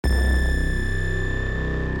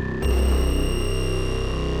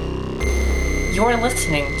You're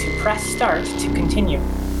listening to Press Start to continue.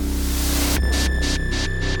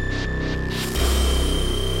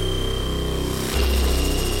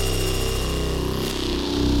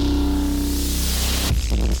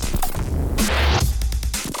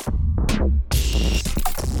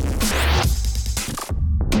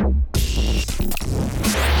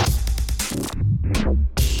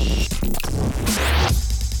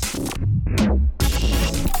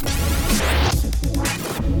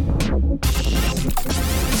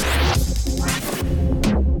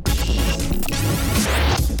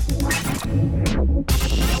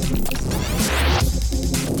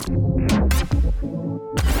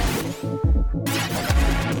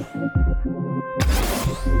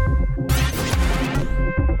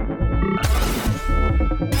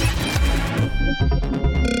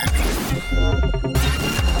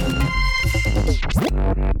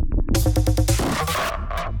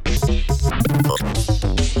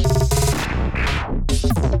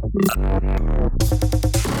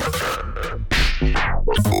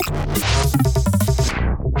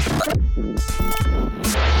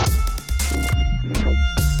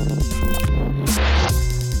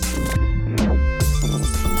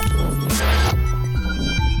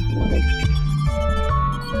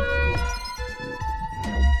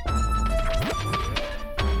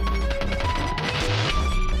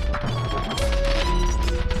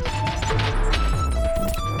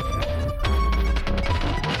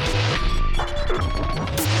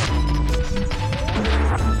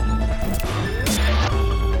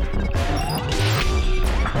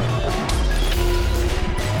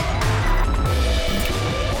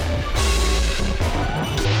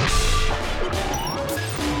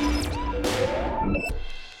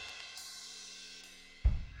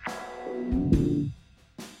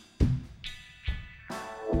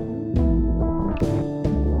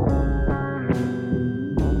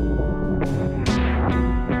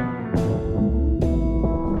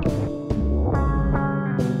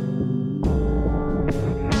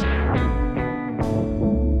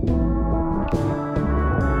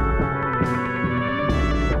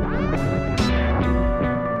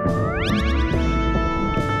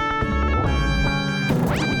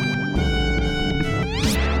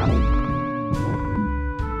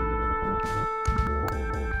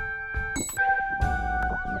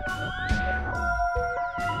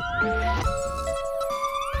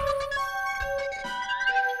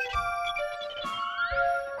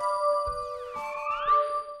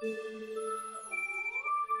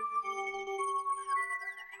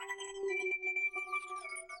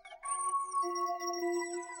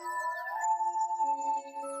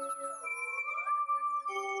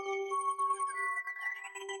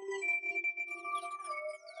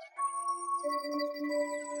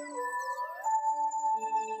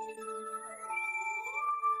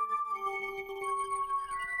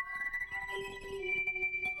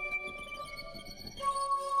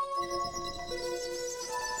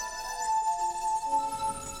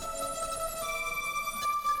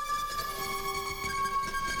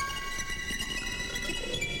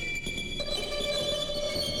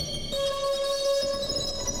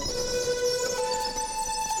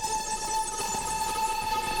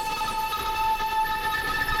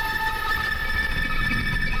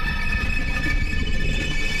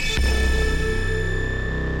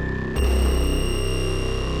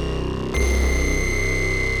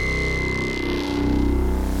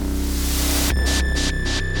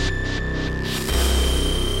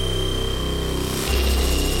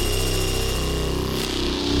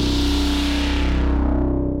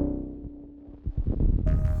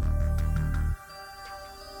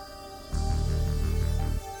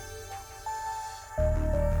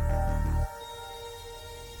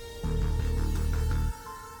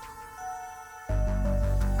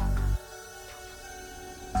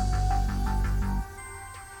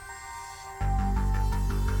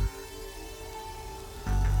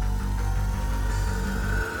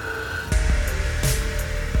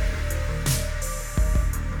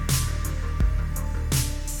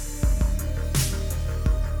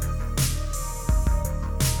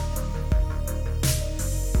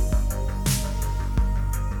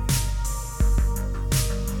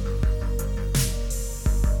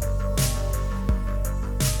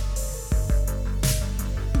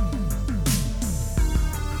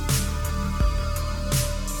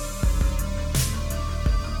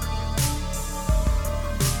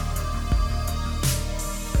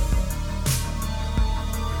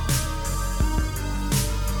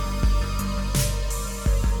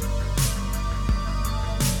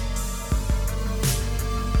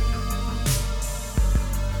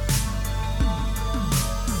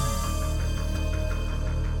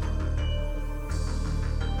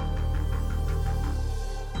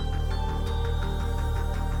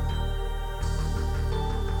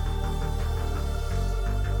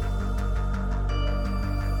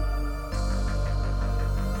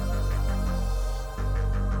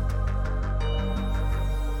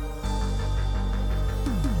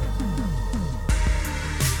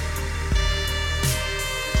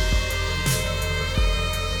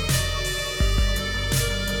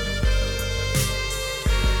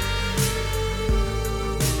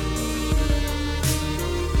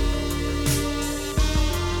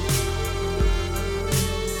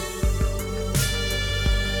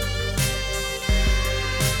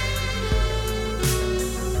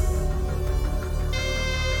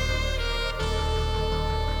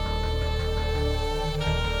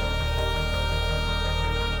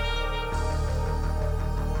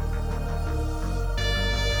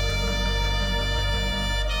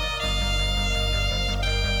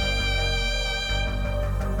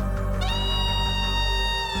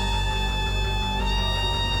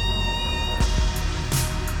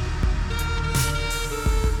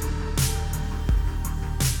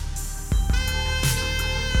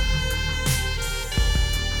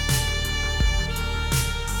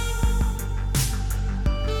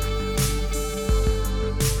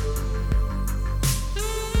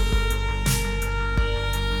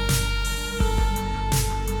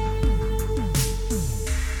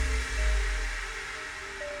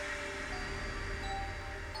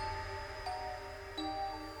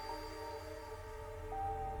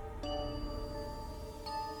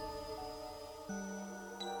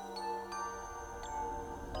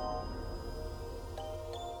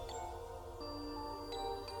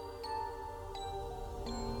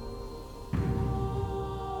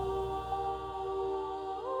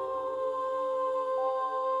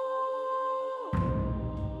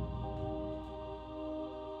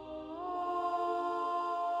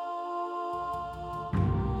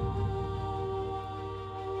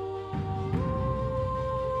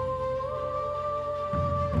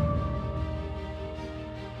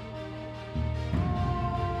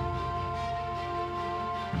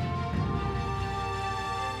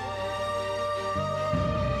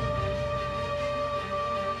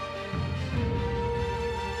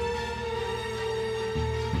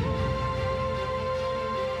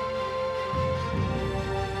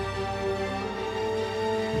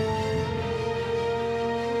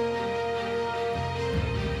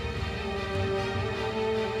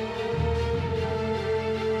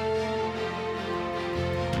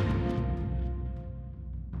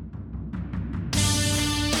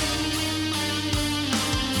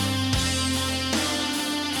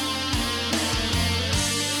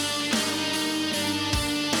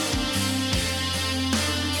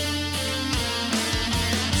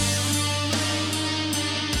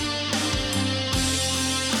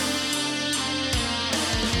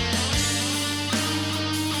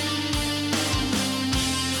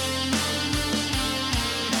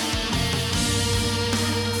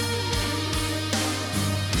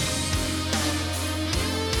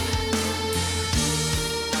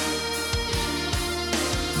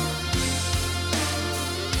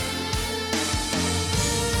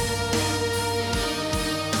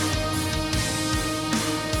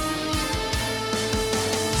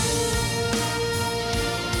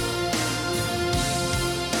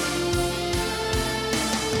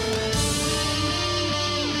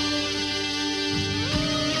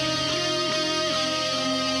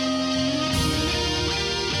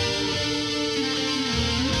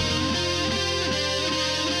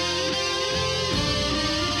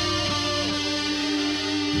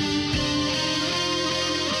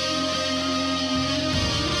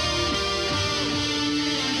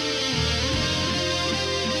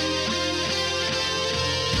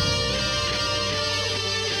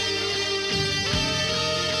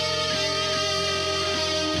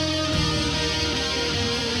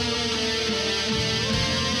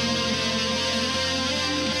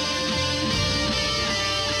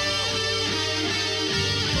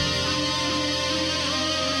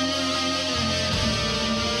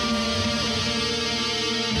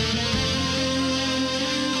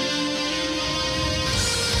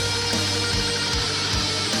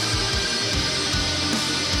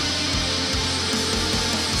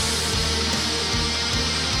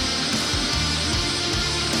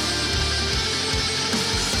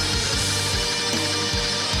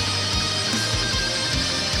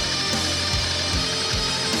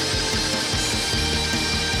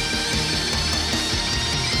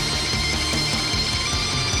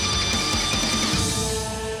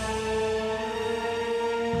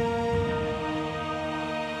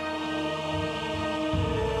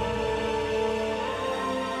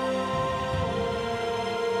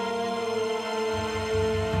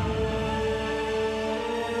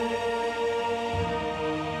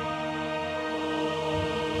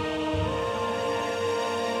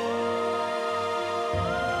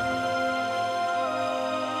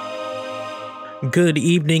 Good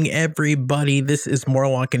evening, everybody. This is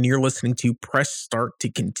Morlock, and you're listening to Press Start to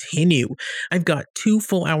Continue. I've got 2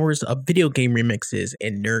 full hours of video game remixes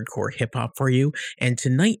and nerdcore hip hop for you, and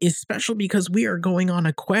tonight is special because we are going on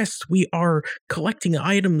a quest. We are collecting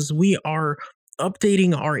items. We are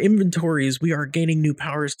updating our inventories. We are gaining new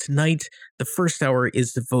powers tonight. The first hour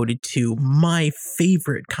is devoted to my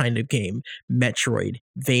favorite kind of game,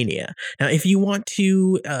 Metroidvania. Now, if you want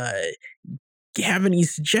to have any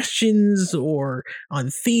suggestions or on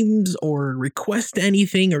themes or request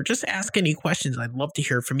anything or just ask any questions, I'd love to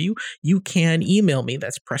hear from you. You can email me.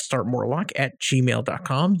 That's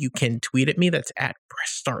pressstartmorlock@gmail.com. You can tweet at me. That's at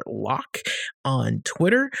pressstartlock on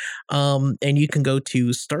Twitter. And you can go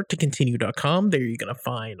to starttocontinue.com. There you're going to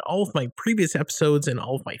find all of my previous episodes and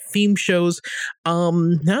all of my theme shows.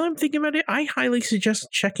 Now I'm thinking about it, I highly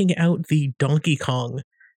suggest checking out the Donkey Kong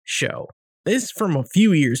show. This is from a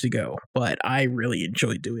few years ago, but I really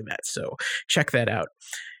enjoyed doing that, so check that out.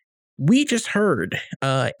 We just heard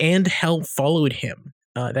And Hell Followed Him.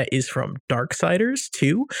 That is from Darksiders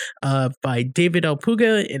 2 by David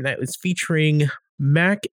Alpuga, and that was featuring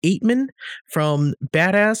Mac Aitman from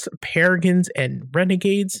Badass, Paragons, and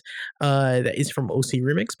Renegades. That is from OC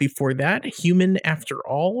Remix. Before that, Human After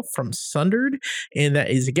All from Sundered, and that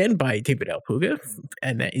is again by David Alpuga,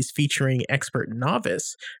 and that is featuring Expert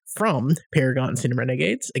Novice from Paragons and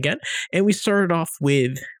Renegades again. And we started off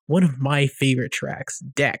with one of my favorite tracks,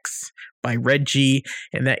 Dex by Red G,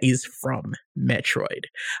 and that is from Metroid.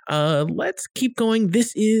 Let's keep going.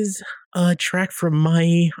 This is a track from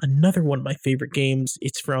another one of my favorite games.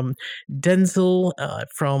 It's from Denzel,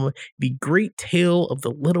 from The Great Tale of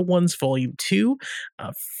the Little Ones, Volume 2.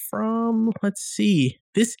 Let's see,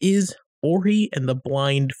 this is Ori and the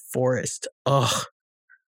Blind Forest. Ugh.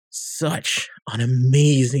 Such an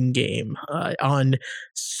amazing game on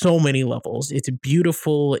so many levels. It's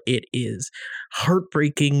beautiful. It is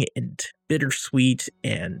heartbreaking and bittersweet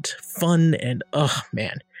and fun. And oh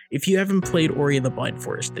man, if you haven't played Ori and the Blind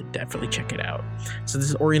Forest, then definitely check it out. So this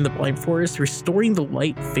is Ori and the Blind Forest, Restoring the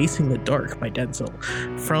Light, Facing the Dark by Denzel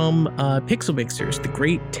from Pixel Mixers, The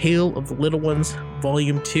Great Tale of the Little Ones,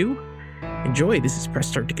 Volume 2. Enjoy. This is Press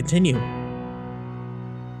Start to Continue.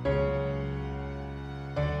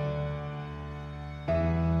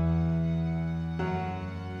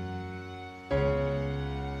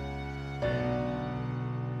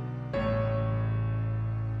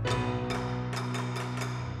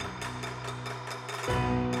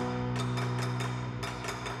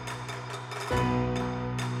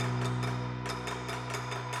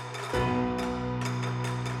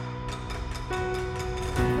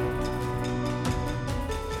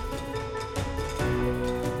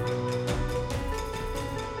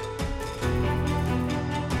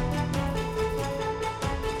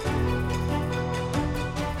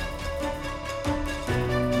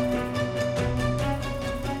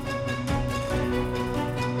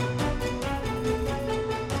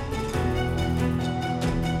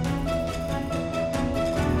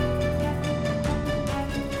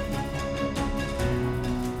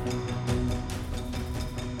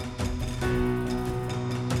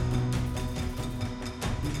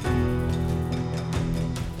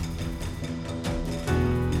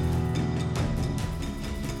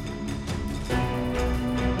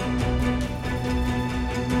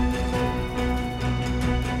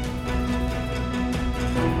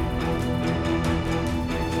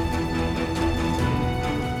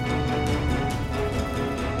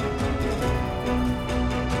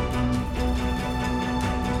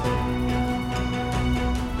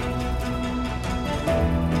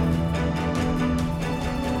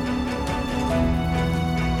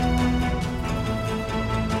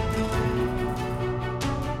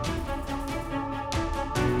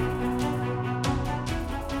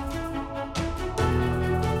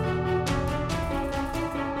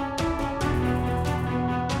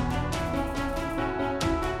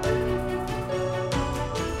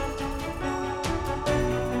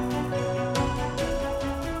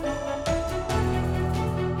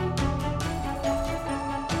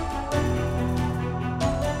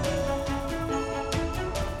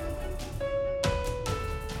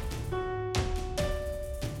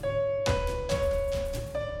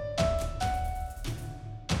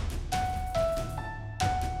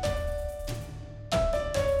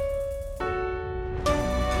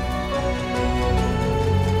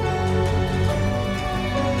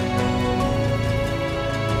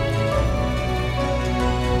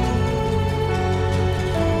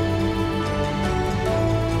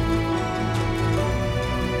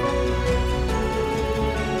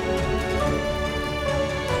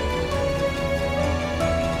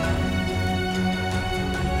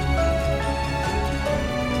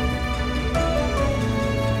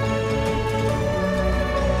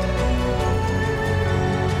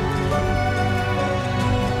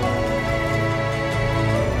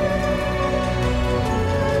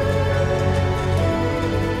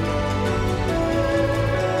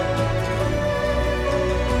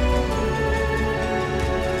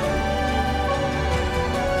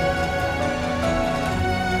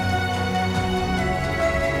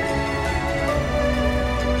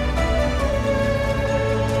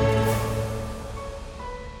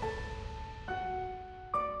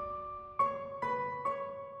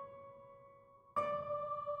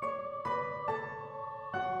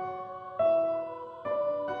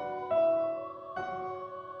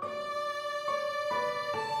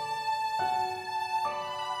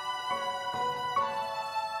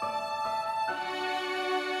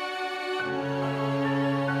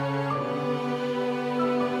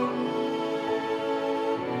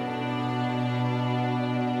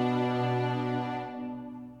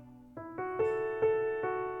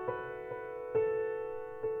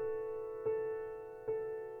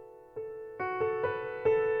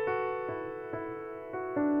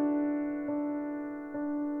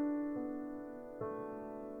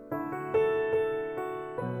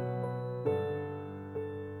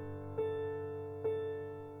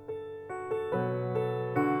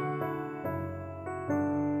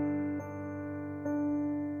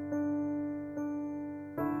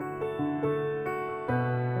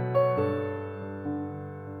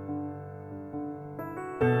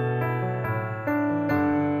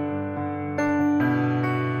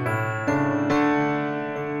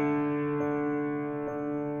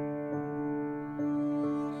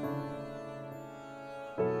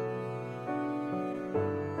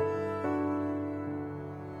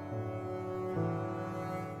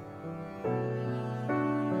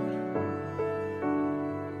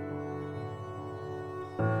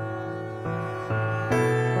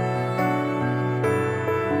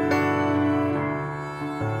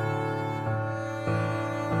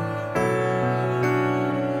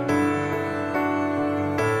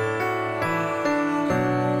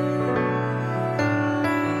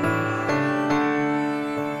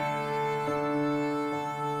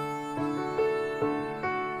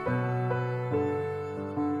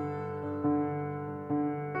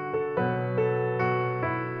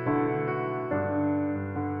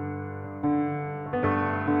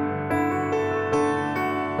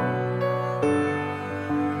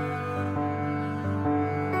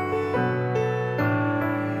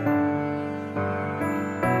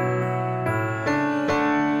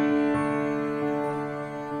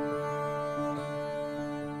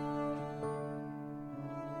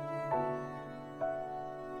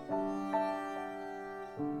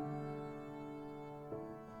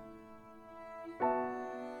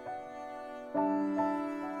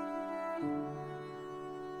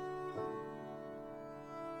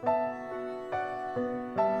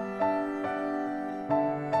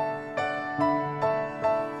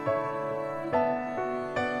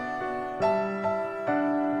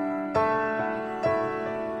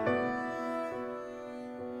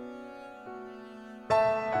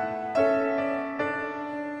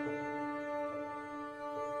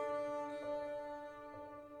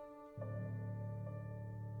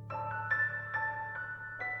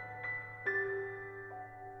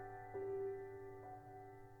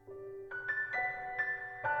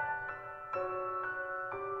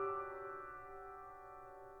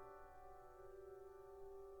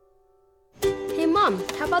 Mom,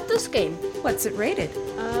 how about this game? What's it rated?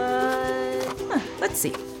 Let's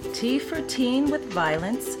see. T for teen with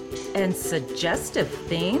violence and suggestive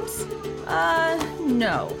themes?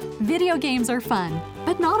 No. Video games are fun,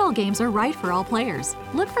 but not all games are right for all players.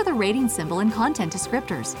 Look for the rating symbol in content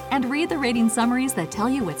descriptors and read the rating summaries that tell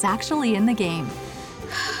you what's actually in the game.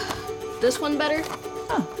 This one better?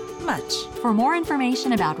 Much. For more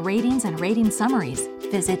information about ratings and rating summaries,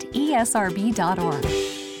 visit esrb.org.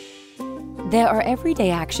 There are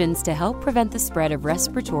everyday actions to help prevent the spread of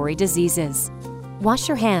respiratory diseases. Wash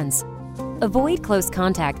your hands. Avoid close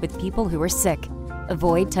contact with people who are sick.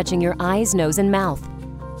 Avoid touching your eyes, nose, and mouth.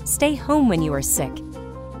 Stay home when you are sick.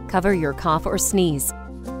 Cover your cough or sneeze.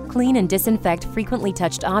 Clean and disinfect frequently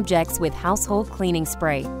touched objects with household cleaning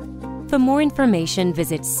spray. For more information,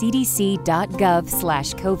 visit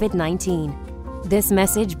cdc.gov/COVID-19. This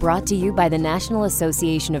message brought to you by the National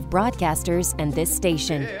Association of Broadcasters and this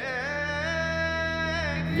station.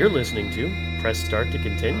 You're listening to Press Start to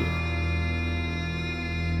Continue.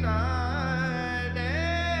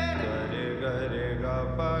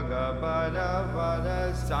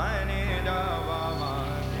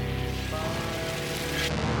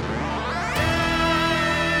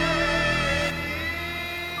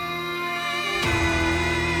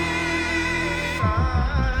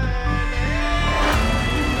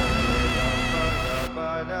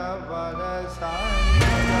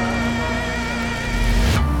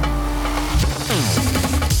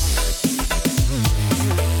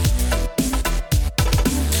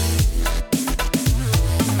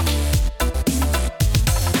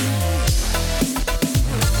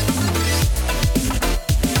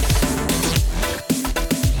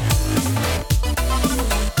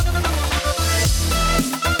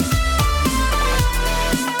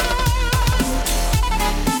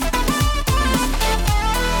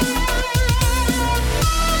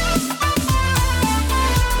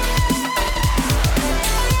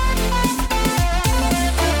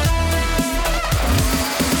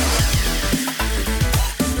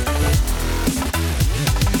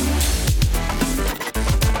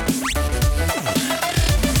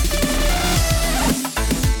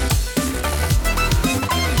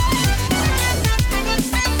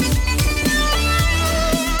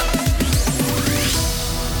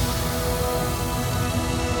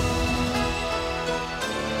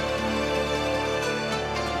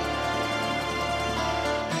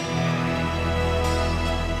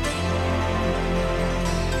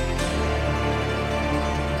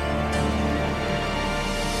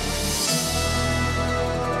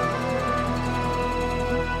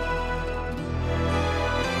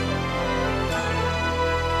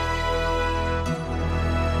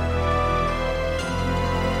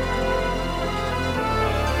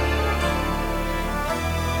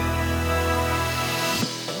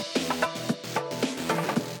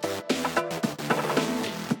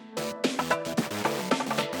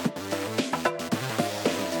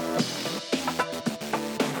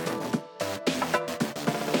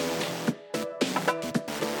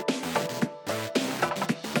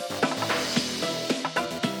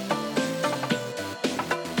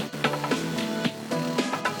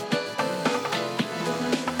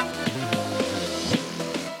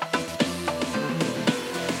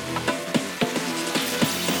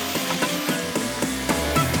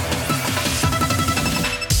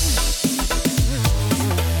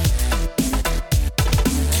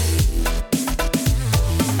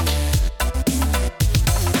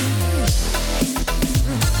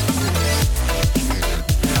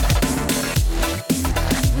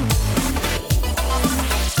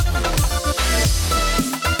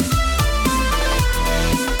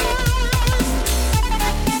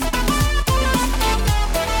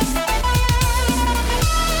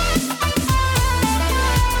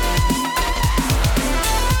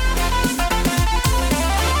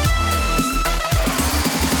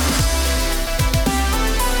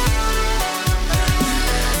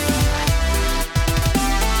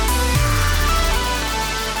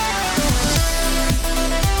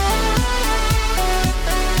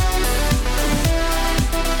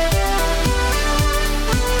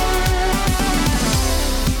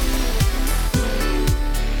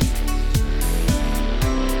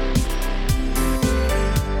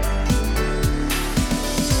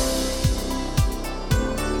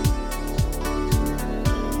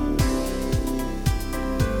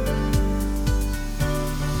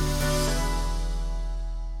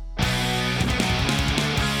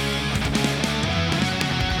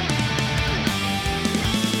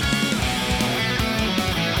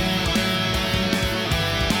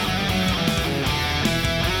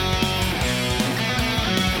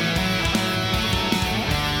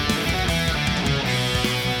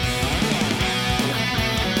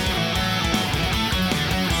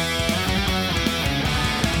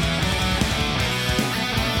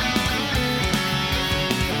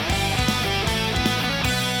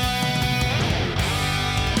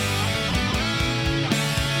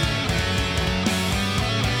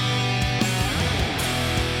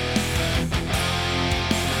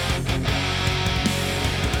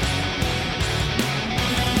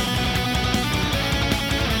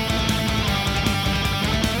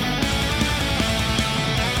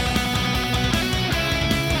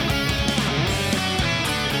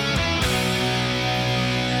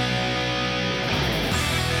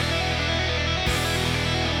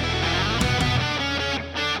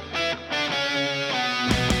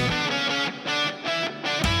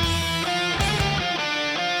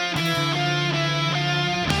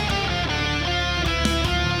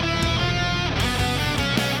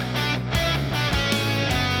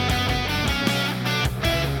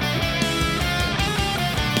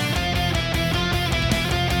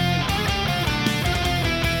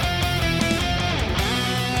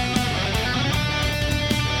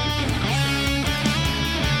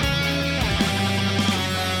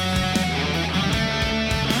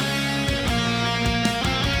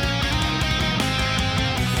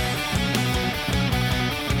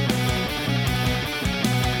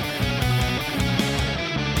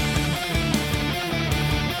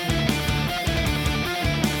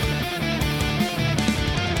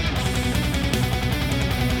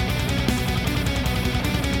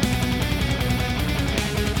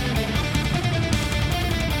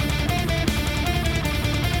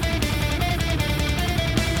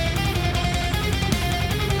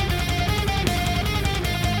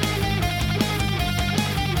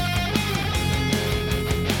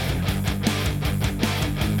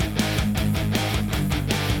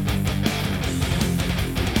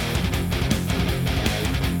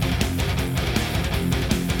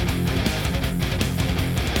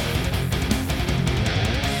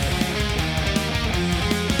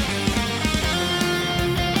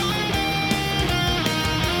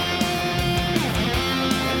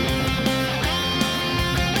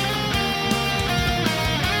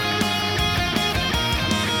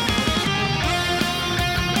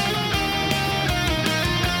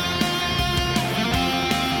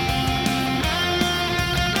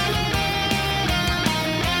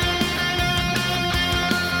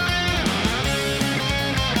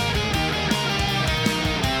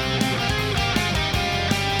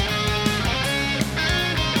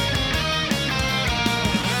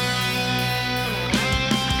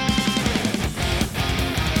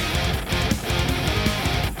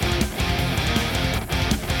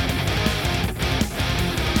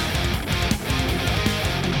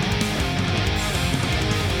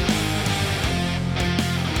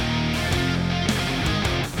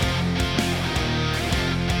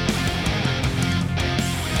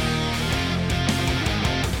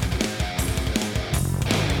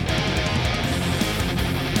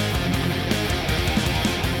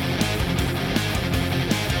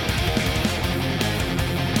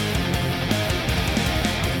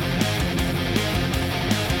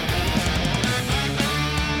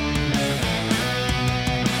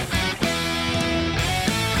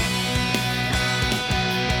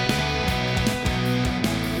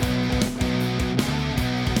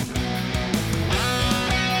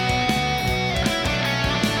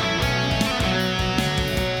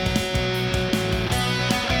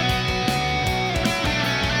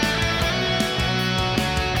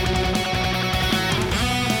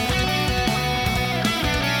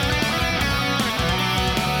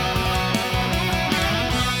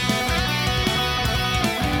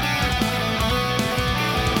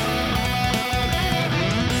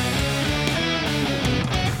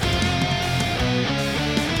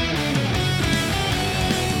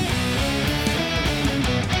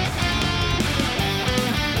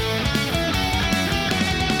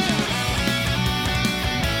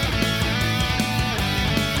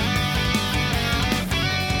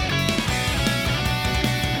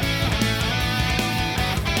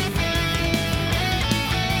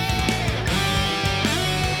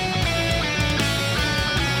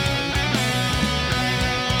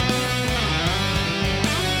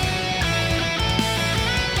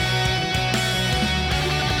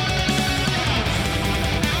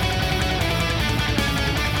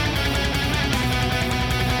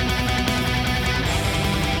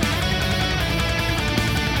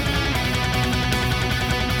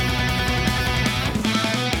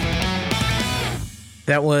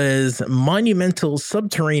 That was Monumental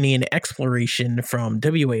Subterranean Exploration from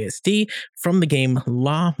WASD from the game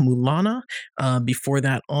La Mulana. Before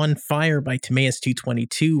that, On Fire by Timaeus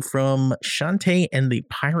 222 from Shantae and the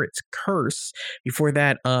Pirate's Curse. Before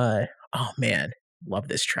that, oh man, love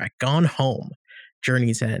this track. Gone Home,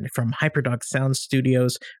 Journey's End from Hyperdog Sound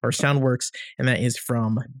Studios or Soundworks, and that is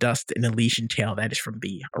from Dust and Elysian Tale. That is from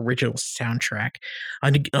the original soundtrack.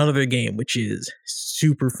 Another game which is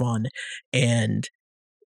super fun and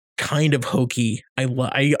kind of hokey.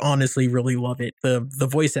 I honestly really love it. The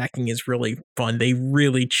voice acting is really fun. They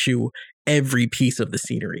really chew every piece of the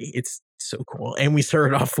scenery. It's so cool. And we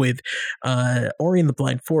started off with Ori and the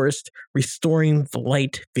Blind Forest, Restoring the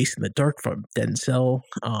Light, Facing the Dark from Densele.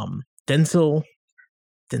 Densele,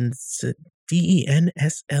 D-E-N-S-L-E?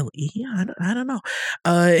 I don't know.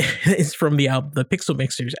 It's from the album, the Pixel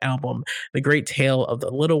Mixers album, The Great Tale of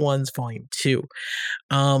the Little Ones, Volume 2.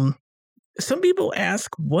 Some people ask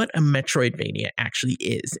what a Metroidvania actually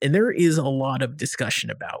is, and there is a lot of discussion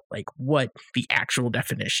about like what the actual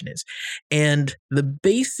definition is. And the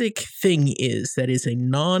basic thing is that is a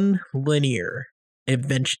non-linear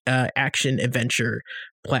action adventure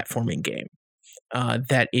platforming game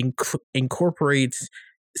that incorporates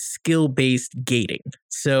skill-based gating.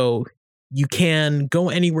 So you can go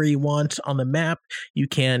anywhere you want on the map. You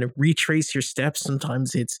can retrace your steps.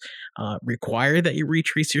 Sometimes it's required that you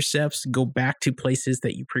retrace your steps, go back to places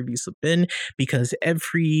that you previously been, because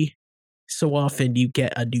every so often you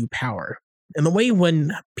get a new power. And the way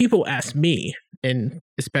when people ask me, and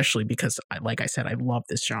especially because, like I said, I love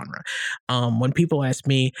this genre, when people ask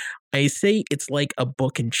me, I say it's like a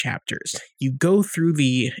book in chapters. You go through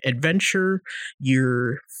the adventure,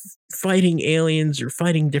 you're fighting aliens, you're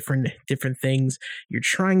fighting different things, you're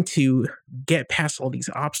trying to get past all these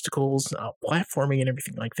obstacles, platforming and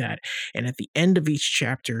everything like that. And at the end of each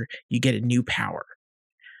chapter, you get a new power.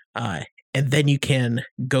 And then you can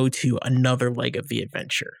go to another leg of the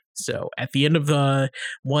adventure. So at the end of the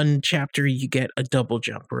one chapter, you get a double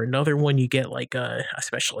jump, or another one, you get like a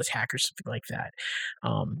special attack or something like that.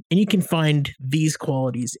 And you can find these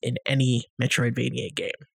qualities in any Metroidvania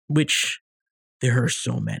game, which there are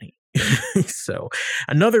so many. So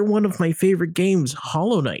another one of my favorite games,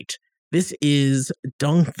 Hollow Knight. This is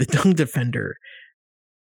the Dung Defender.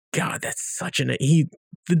 God, that's such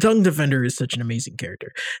the Dung Defender is such an amazing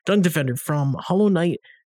character. Dung Defender from Hollow Knight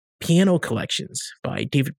Piano Collections by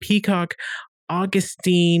David Peacock,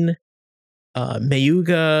 Augustine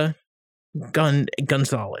Mayuga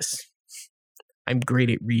Gonzalez. I'm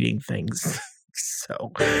great at reading things.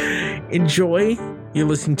 So enjoy. You're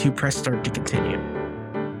listening to Press Start to continue.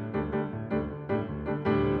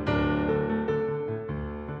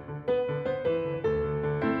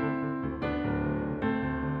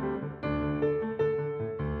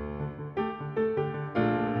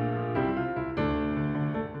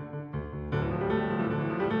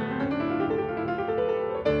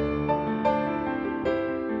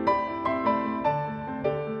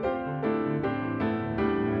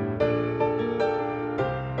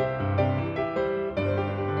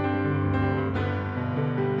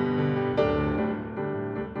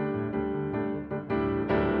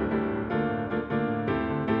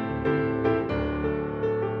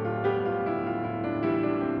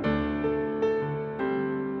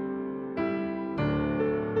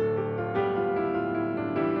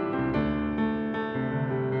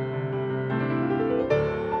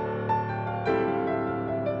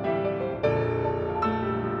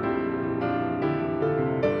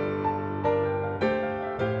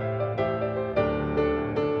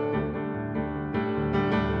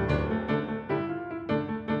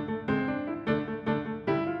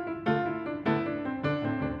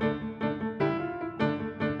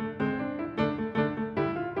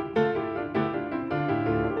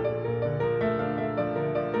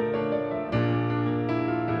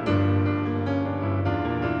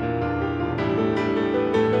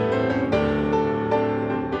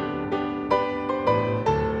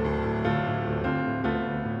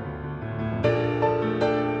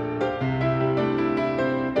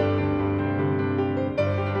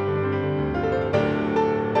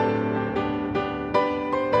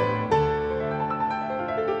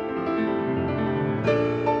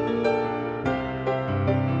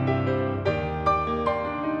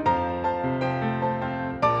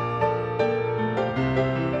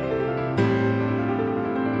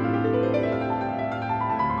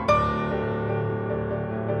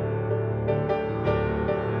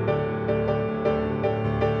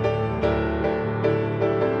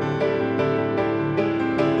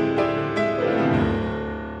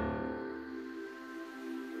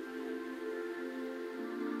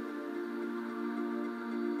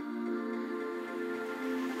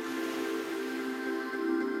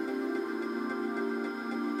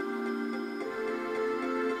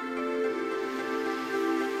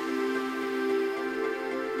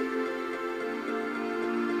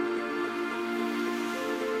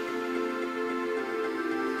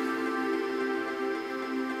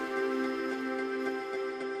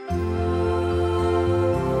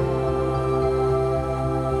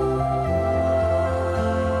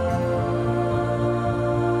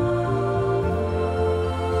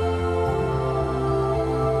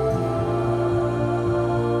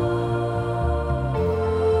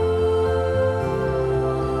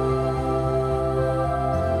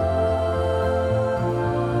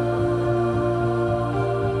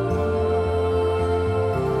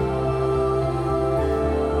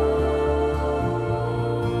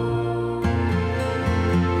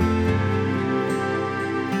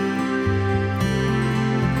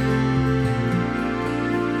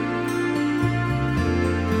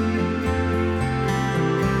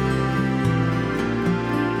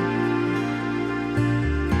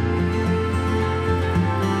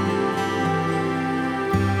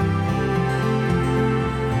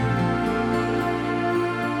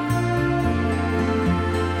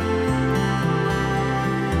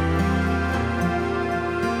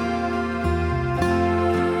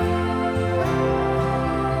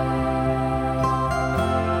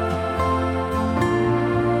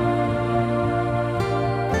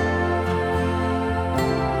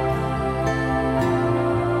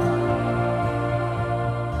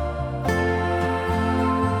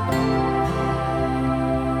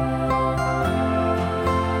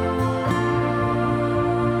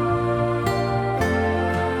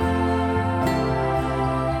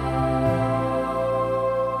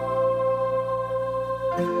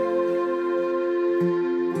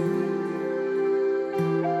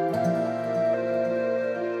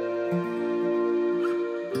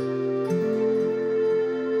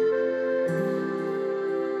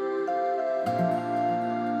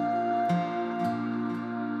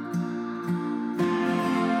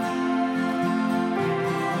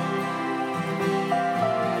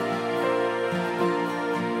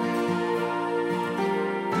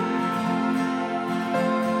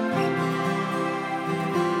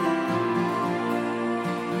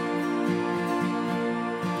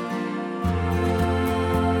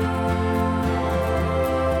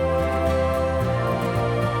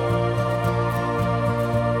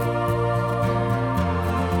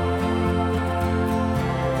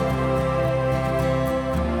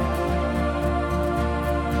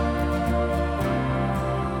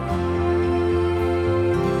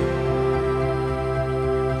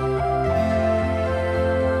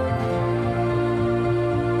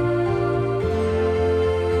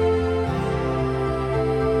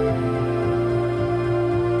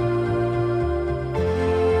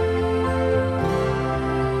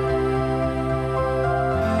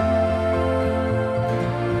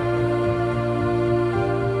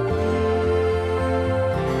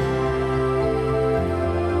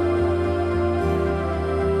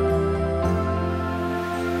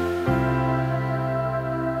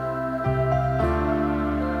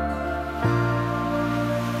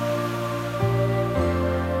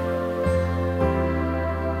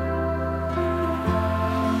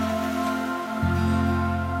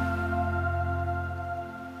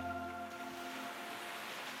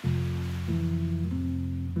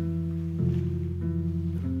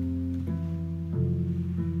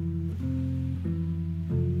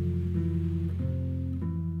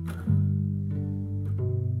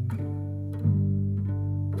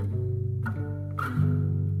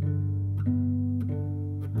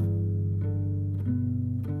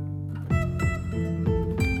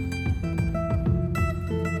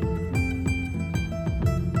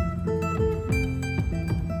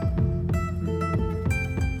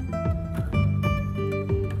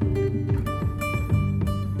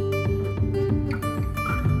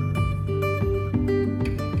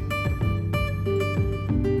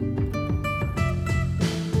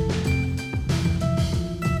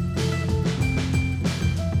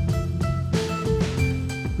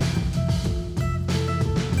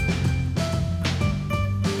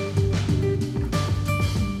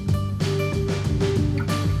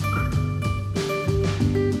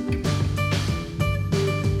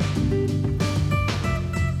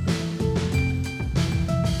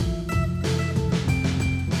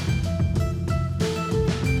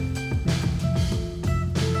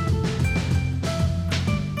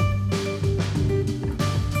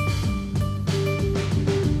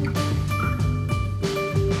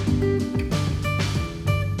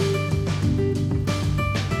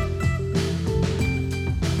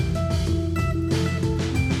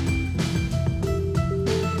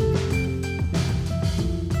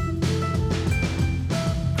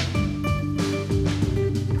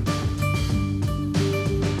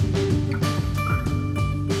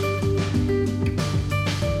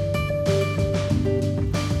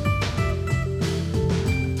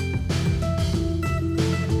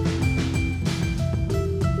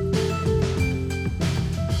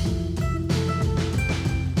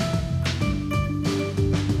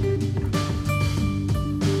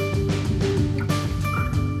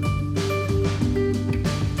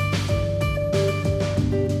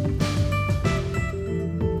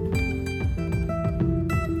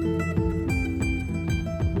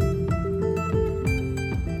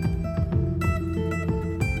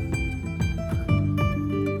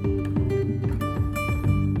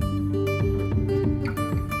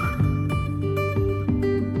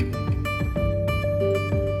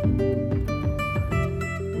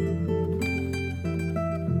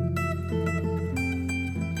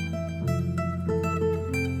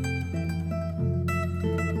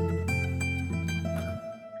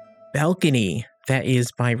 Balcony. That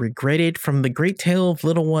is by Regretted from The Great Tale of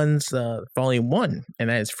Little Ones, Volume 1, and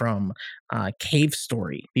that is from Cave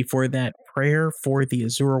Story. Before that, Prayer for the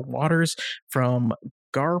Azure Waters from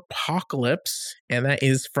Garpocalypse, and that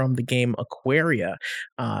is from the game Aquaria.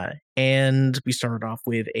 And we started off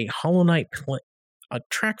with a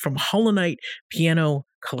track from Hollow Knight Piano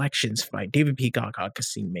Collections by David Peacock,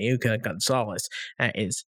 Kasim Mayuka Gonzalez. That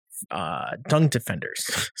is Dung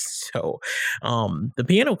Defenders. So the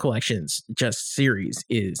Piano Collections just series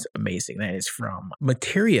is amazing. That is from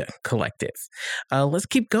Materia Collective. Let's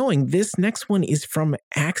keep going. This next one is from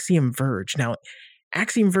Axiom Verge. Now,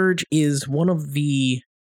 Axiom Verge is one of the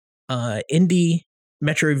indie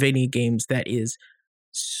Metroidvania games that is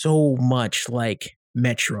so much like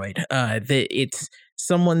Metroid. That it's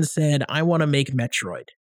someone said, I want to make Metroid,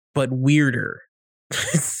 but weirder.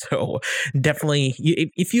 So definitely,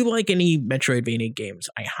 if you like any Metroidvania games,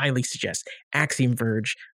 I highly suggest Axiom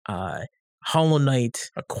Verge, Hollow Knight,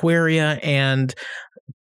 Aquaria, and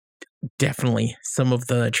definitely some of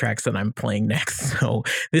the tracks that I'm playing next. So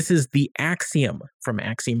this is The Axiom from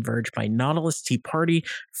Axiom Verge by Nautilus Tea Party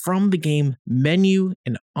from the game Menu,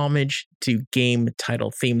 an homage to game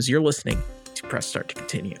title themes. You're listening to Press Start to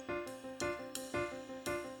Continue.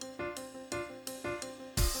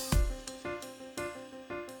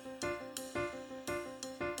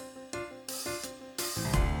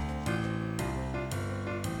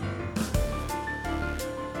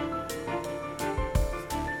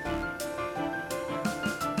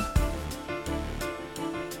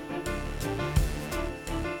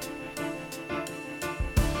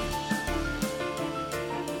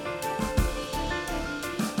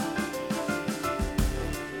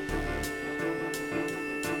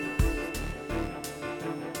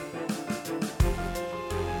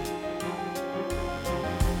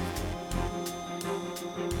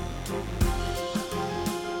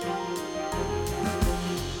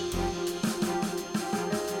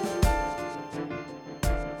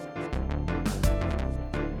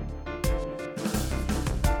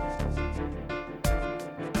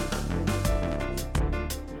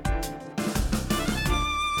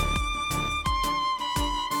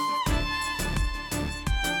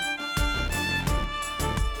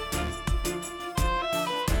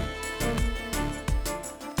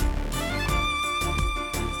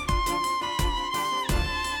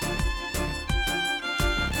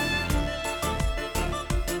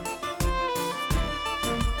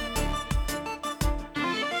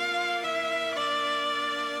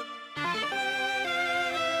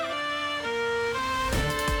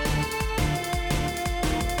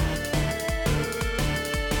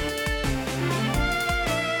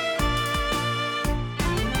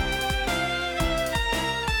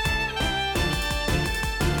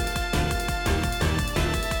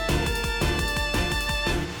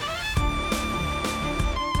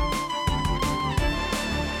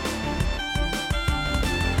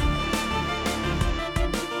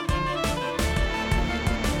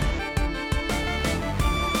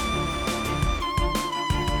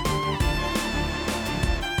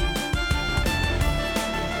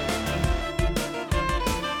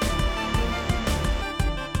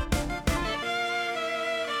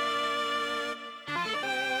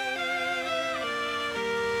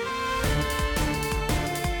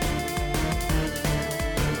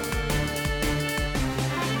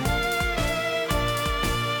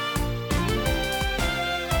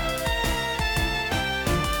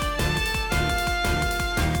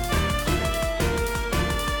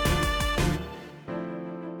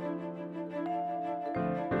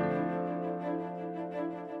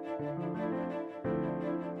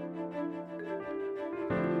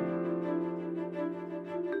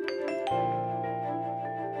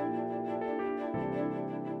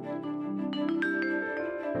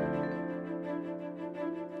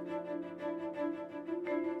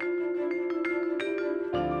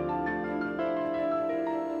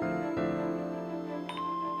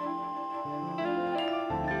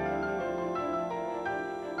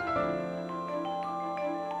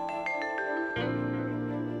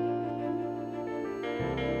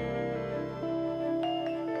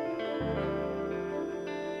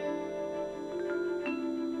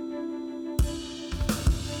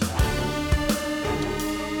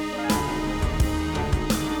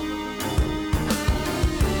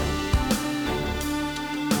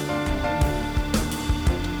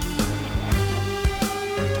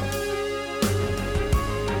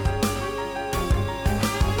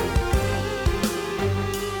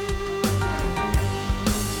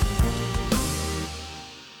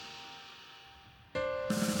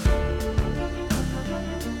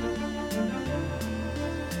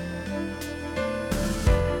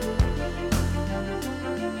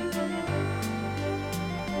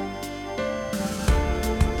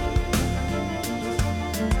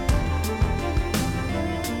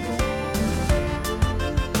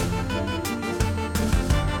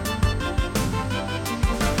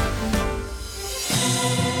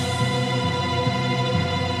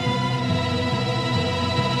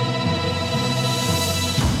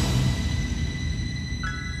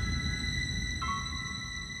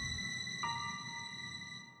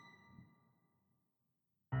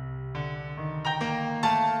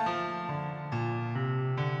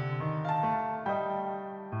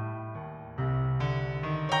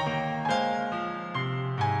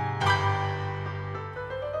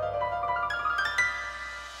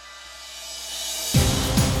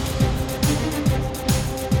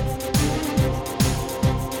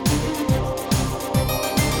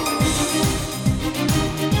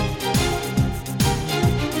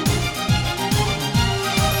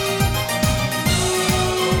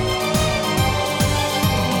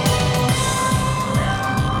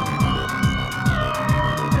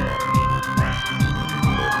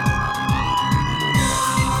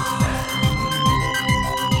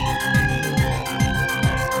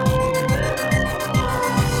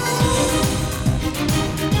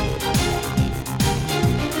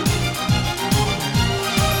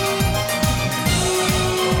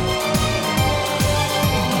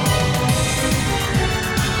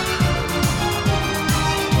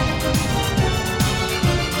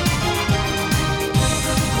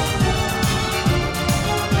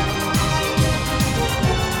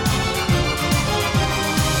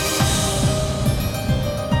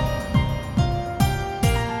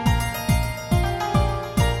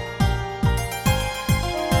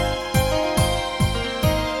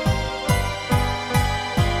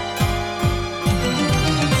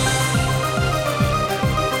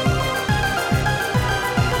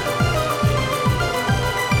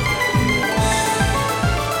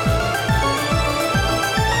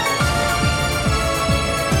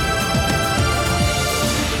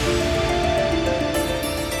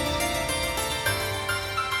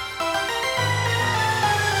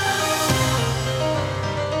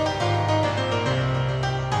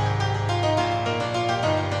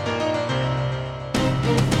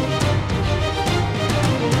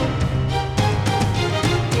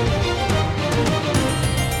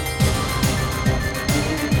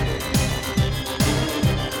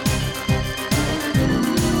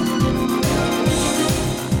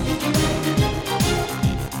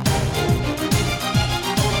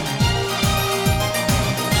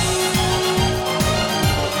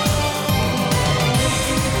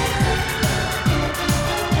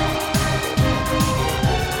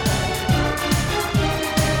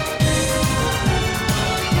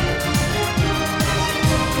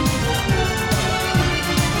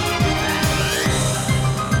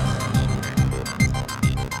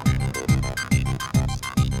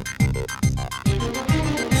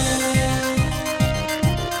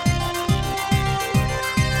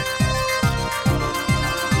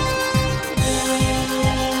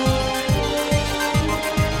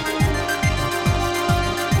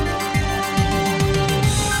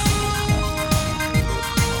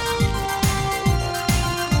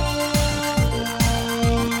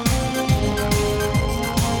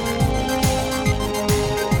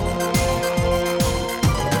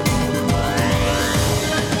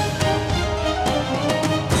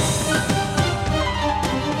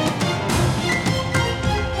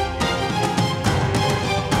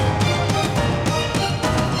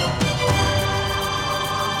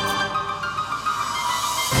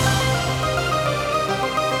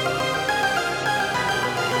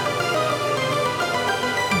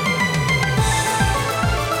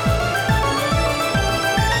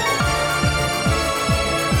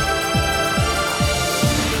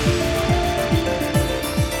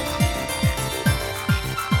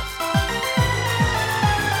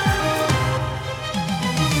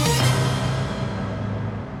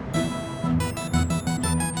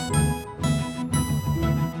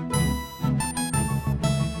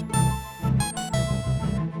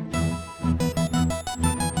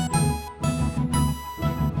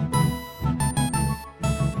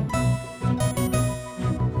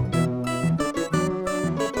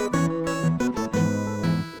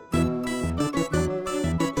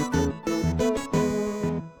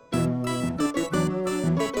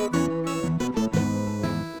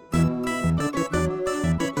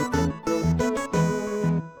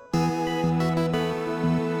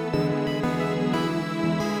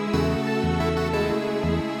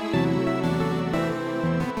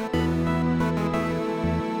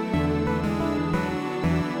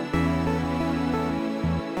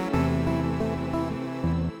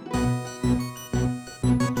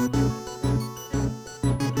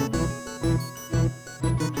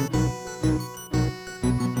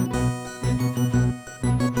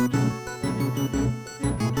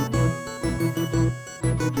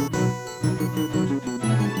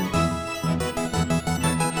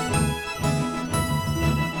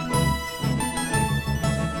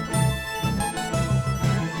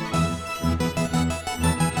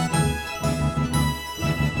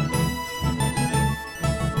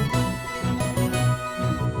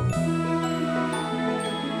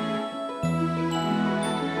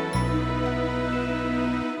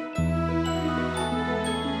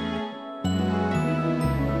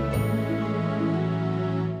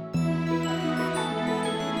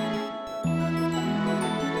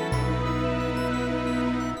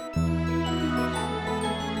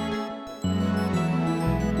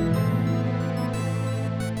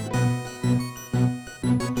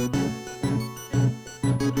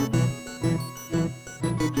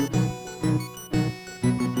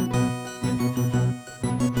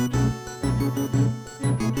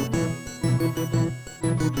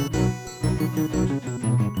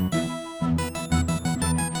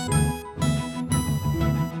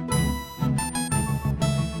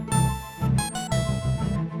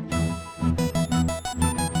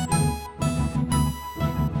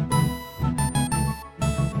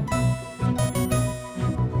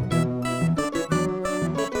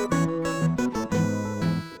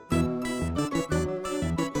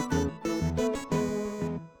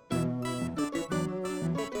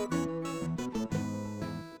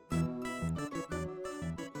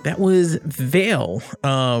 That was Veil,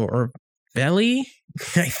 or Veli.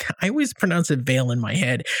 I always pronounce it Veil in my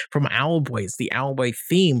head, from Owlboy. It's the Owlboy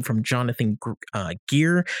theme from Jonathan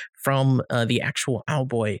Gear from the actual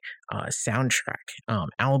Owlboy soundtrack.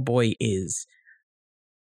 Owlboy is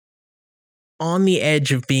on the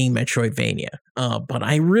edge of being Metroidvania, but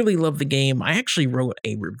I really love the game. I actually wrote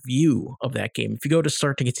a review of that game. If you go to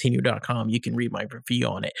starttocontinue.com, you can read my review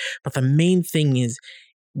on it. But the main thing is,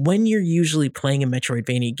 when you're usually playing a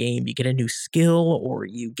Metroidvania game, you get a new skill or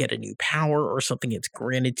you get a new power or something that's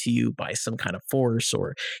granted to you by some kind of force,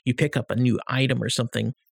 or you pick up a new item or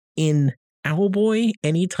something. In Owlboy,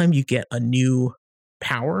 anytime you get a new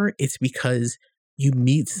power, it's because you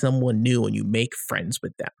meet someone new and you make friends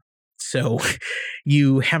with them. So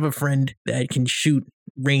you have a friend that can shoot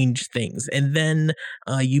range things, and then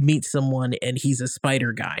you meet someone and he's a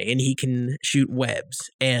spider guy and he can shoot webs,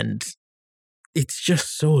 and it's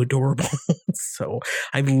just so adorable. So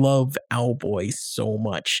I love Owlboy so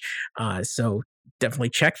much. So definitely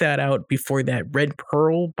check that out. Before that, Red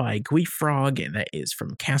Pearl by Guifrog, and that is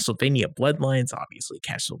from Castlevania Bloodlines, obviously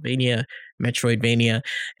Castlevania, Metroidvania.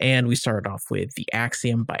 And we started off with The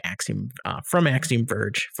Axiom by Axiom, from Axiom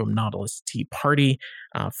Verge, from Nautilus Tea Party,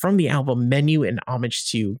 from the album Menu and Homage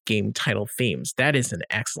to Game Title Themes. That is an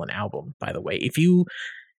excellent album, by the way. If you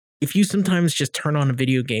sometimes just turn on a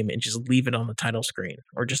video game and just leave it on the title screen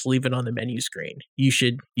or just leave it on the menu screen, you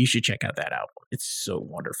should check out that album. It's so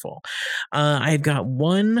wonderful. I've got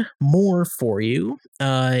one more for you,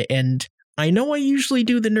 and I know I usually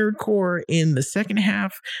do the Nerdcore in the second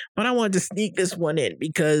half, but I wanted to sneak this one in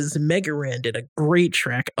because Mega Ran did a great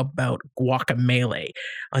track about Guacamelee,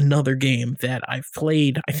 another game that I've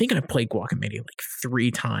played. I think I've played Guacamelee like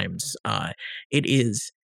 3 times. It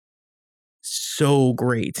is so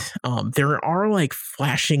great. There are like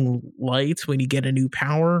flashing lights when you get a new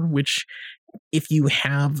power, which if you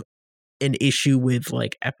have an issue with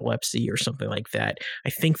like epilepsy or something like that,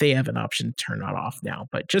 I think they have an option to turn that off now,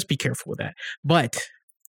 but just be careful with that. But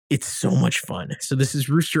it's so much fun. So this is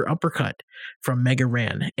Rooster Uppercut from Mega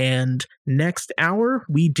Ran. And next hour,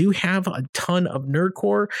 we do have a ton of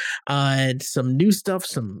Nerdcore, some new stuff,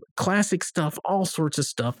 some classic stuff, all sorts of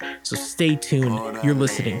stuff. So stay tuned. You're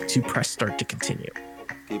listening to Press Start to Continue.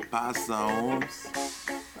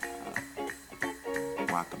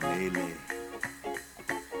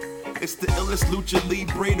 It's the illest lucha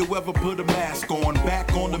libre to ever put a mask on.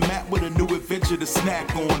 Back on the map with a new adventure to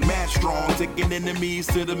snack on. Mad strong, taking enemies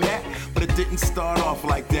to the mat, but it didn't start off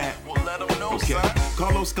like that. Well, let them know, okay. Son.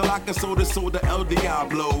 Carlos Calaca sold the El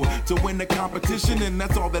Diablo to win the competition, and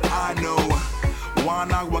that's all that I know. Juan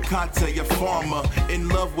Aguacate, a farmer, in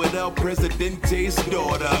love with El Presidente's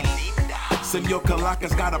daughter. Senor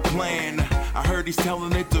Calaca's got a plan. I heard he's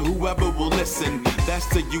telling it to whoever will listen. That's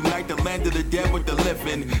to unite the land of the dead with the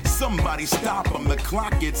living. Somebody stop him, the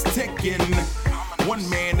clock it's ticking. One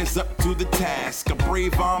man is up to the task. A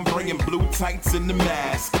brave hombre in blue tights and the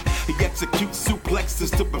mask. He executes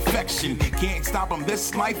suplexes to perfection. Can't stop him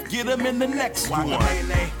this life, get him in the next one.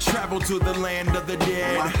 Travel to the land of the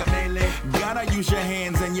dead. Gotta use your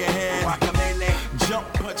hands and your head.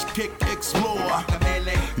 Jump, punch, kick, explore.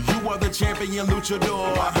 You are the champion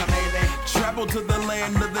luchador. Travel to the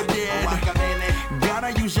land of the dead.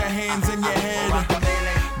 Gotta use your hands and your head.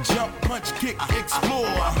 Jump, punch, kick, explore.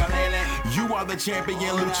 You are the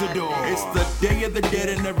champion luchador. It's the Day of the Dead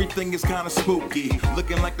and everything is kinda spooky.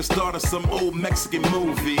 Looking like the start of some old Mexican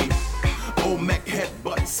movie. Old mech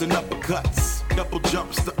headbutts and uppercuts. Double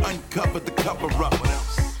jumps to uncover the cover-up.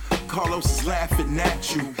 Carlos is laughing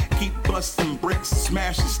at you. Keep busting bricks and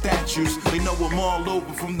smashing statues. They know I'm all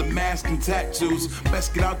over from the mask and tattoos.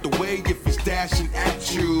 Best get out the way if he's dashing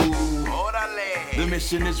at you. The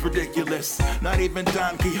mission is ridiculous. Not even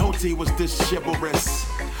Don Quixote was this chivalrous.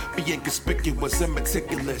 Being conspicuous and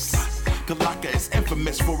meticulous. Calaca is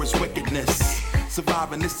infamous for his wickedness.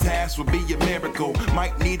 Surviving this task would be a miracle.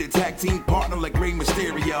 Might need a tag team partner like Rey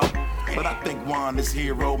Mysterio. But I think Juan is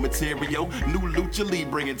hero material. New lucha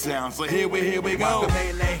libre in town, so here we go.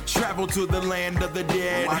 Guacamelee. Travel to the land of the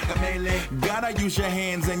dead. Guacamelee. Gotta use your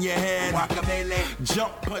hands and your head. Guacamelee.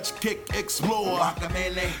 Jump, punch, kick, explore.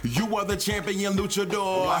 Guacamelee. You are the champion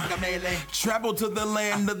luchador. Guacamelee. Travel to the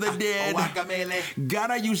land of the dead. Guacamelee.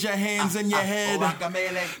 Gotta use your hands and your head.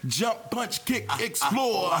 Guacamelee. Jump, punch, kick,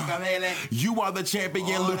 explore. Guacamelee. You are the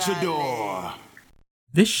champion luchador.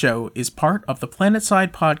 This show is part of the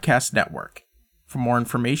Planetside Podcast Network. For more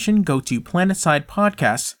information, go to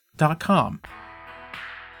planetsidepodcast.com.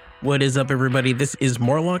 What is up, everybody? This is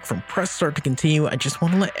Morlock from Press Start to Continue. I just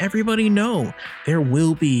want to let everybody know there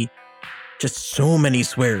will be just so many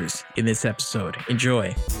swears in this episode.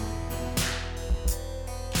 Enjoy.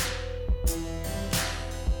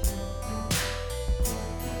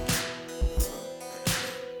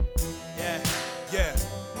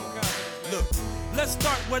 Look, let's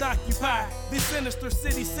start with Occupy. These sinister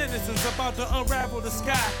city citizens about to unravel the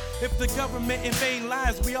sky. If the government invade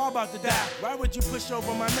lives, we all about to die. Why would you push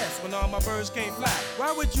over my mess when all my birds can't fly?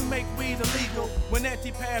 Why would you make weed illegal when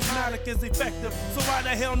anti-spasmodic is effective? So why the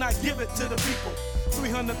hell not give it to the people?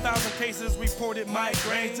 300,000 cases reported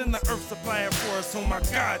migraines and the earth supplying for us. Oh my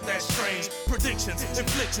God, that's strange. Predictions,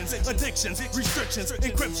 inflictions, addictions, restrictions,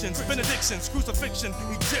 encryptions, benedictions, crucifixion,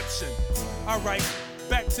 Egyptian. Alright,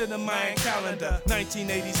 back to the Mayan calendar.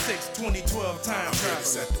 1986, 2012 time travel.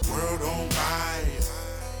 Set the world on fire.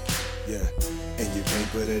 Yeah, and you can't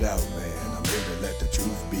put it out, man. I'm here to let the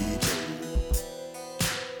truth be told.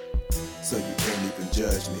 So you can't even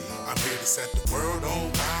judge me. I'm here to set the world on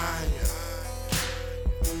fire.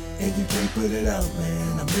 And you can't put it out,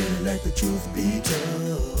 man. I'm here to let the truth be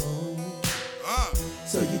told.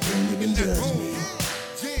 So you can't even judge me.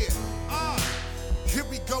 Yeah, here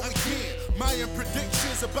we go again. Mayan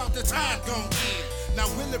predictions about the time gon' end. Now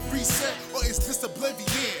will it reset or is this oblivion?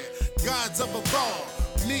 Gods up above,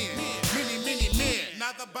 men, many men.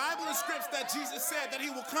 Now the Bible scripts that Jesus said that he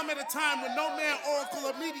will come at a time when no man, oracle,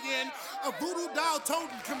 or median, a voodoo doll, totem,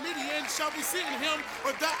 comedian shall be seeing him,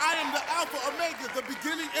 or that I am the Alpha, Omega, the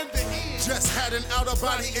beginning and the end. Just had an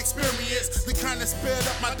out-of-body experience, the kind that sped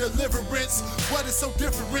up my deliverance. What is so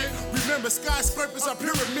different? Remember, skyscrapers are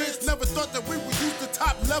pyramids. Never thought that we would use the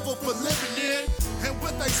top level for living in. And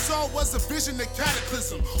what they saw was a vision of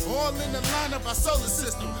cataclysm, all in the line of our solar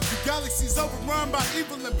system. The galaxy's overrun by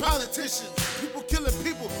evil and politicians. People killing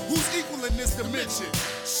people, who's equal in this dimension?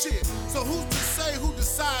 Shit, so who's to say who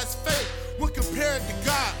decides fate? When compared to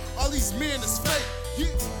God, all these men is fake. Yeah.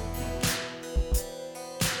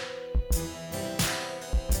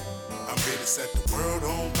 I'm here to set the world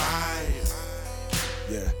on fire.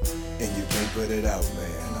 Yeah, and you can't put it out,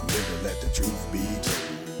 man. I'm here to let the truth be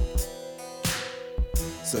told.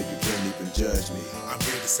 So you can't even judge me. I'm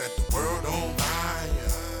here to set the world on fire.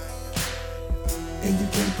 And you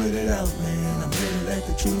can't put it out, man. I'm here to let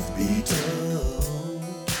the truth be told.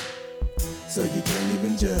 So you can't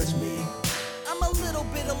even judge me. I'm a little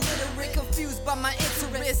bit illiterate, confused by my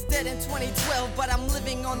interest. Dead in 2012, but I'm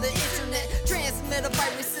living on the internet. Transmit a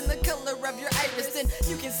virus in the color of your iris, and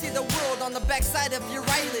you can see the world on the backside of your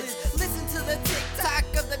eyelids. Listen to the tick-tock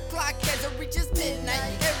of the clock as it reaches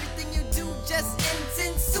midnight. Everything you do just ends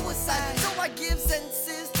in suicide. So I give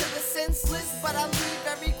senses to the senseless, but I leave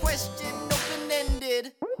every question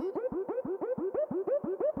open-ended.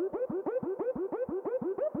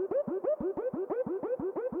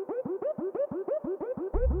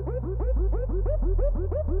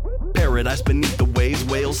 Paradise beneath the waves,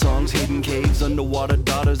 whale songs, hidden caves, underwater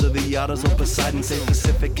daughters of the yachters of Poseidon. Say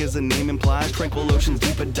Pacific as the name implies, tranquil oceans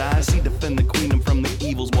deeper dive. See defend the queendom from the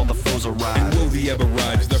evils while the foes arrive. And will the ebb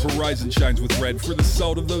arrives, the horizon shines with red. For the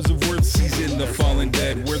salt of those of worth sees in the fallen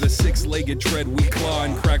dead. Where the six-legged tread, we claw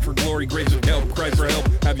and crack for glory. Graves of help, cry for help,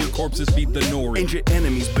 have your corpses beat the Nori. Ancient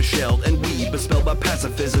enemies beshelled and we bespelled by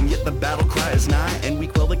pacifism. Yet the battle cry is nigh and we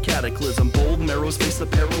quell the cataclysm. Bold marrows face the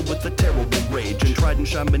peril with a terrible rage. And trident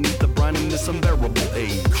shine beneath the brine in this unbearable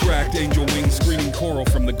age. Cracked angel wings, screaming coral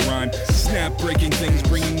from the grind. Snap breaking things,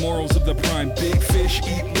 bringing morals of the prime. Big fish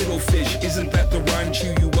eat little fish, isn't that the rhyme?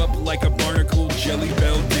 Chew you up like a barnacle, jelly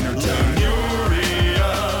bell dinner time.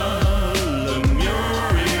 Lemuria,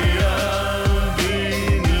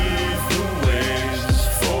 beneath the waves,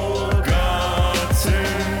 forgotten.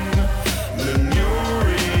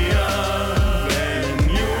 Lemuria,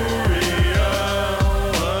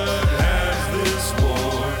 what has this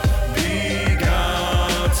war begotten?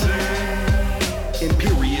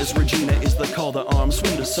 Imperious Regina is the call to arms.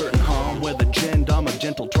 Swim to certain harm, where the gendom of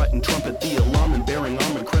gentle triton trumpet the alarm. And bearing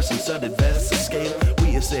armor, crescent studded vests of scale.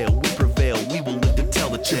 We assail, we prevail, we will live to tell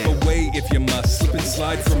the tale. Chip away if you must, slip and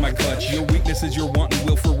slide from my clutch. Your weakness is your wanton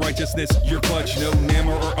will for righteousness, your clutch. No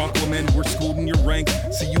Namor or Aquaman, we're schooled in your rank.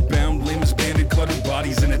 See you bound, limbs banded, cluttered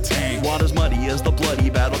bodies in a tank. Waters muddy as the bloody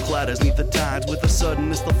battle clatters neath the tides. With a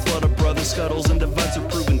suddenness the flood of brother scuttles and divides of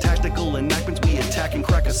proven tactical enactments. We attack and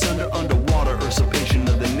crack asunder underwater. Usurpation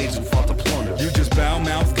of the natives who fought to plunder. You just bow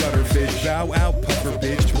mouth gutter fish, bow out puffer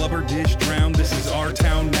bitch. Blubber dish drown, this is our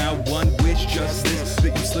town now. One wish, just this,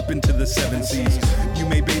 that you slip into the seven seas. You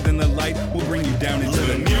may bathe in the light, we'll bring you down into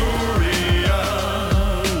the Lemuria,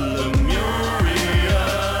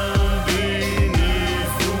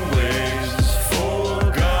 beneath the waves,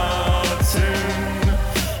 forgotten.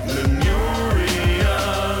 Lemuria,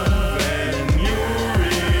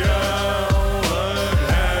 what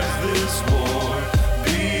has this war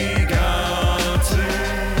begotten?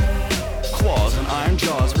 Claws and iron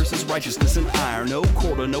jaws versus righteousness and ire. No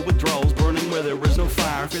quarter, no withdrawals, burning where there is no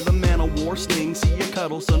fire. Fear the man of war sting, see you cut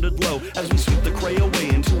pedal sounded low as we sweep the cray away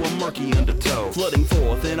into a murky undertow. Flooding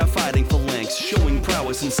forth in our fighting phalanx, showing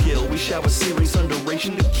prowess and skill. We shower searing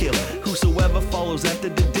thunderation to kill whosoever follows after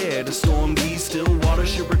the dare to storm these still waters.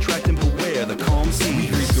 Should retract and beware the calm seas. We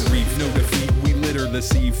reef the reef, no defeat. We litter the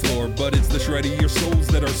sea floor, but it's the shred of your souls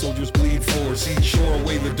that our soldiers bleed for. See, shore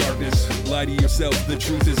away the darkness, lie to yourself. The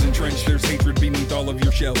truth is entrenched, there's hatred beneath all of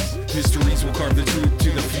your shells. Mysteries will carve the truth to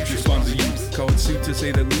the future spawns of youth. Call it suit to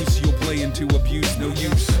say that loose, you'll play into abuse. No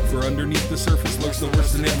use, for underneath the surface lurks the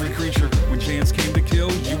worst in every creature. When chance came to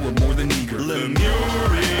kill, you were more than eager.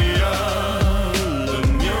 Lemuria.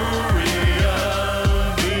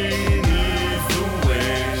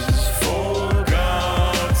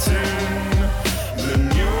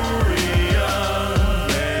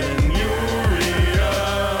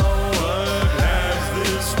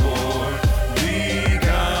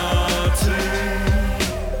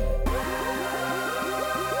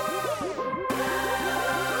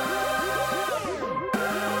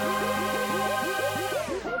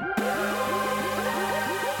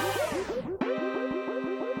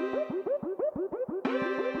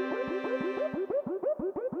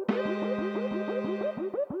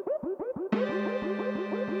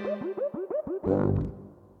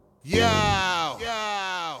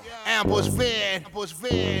 Ambush Van.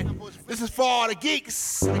 This is for all the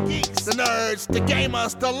geeks, the nerds, the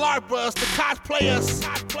gamers, the LARPers, the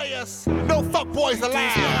cosplayers. No fuckboys allowed.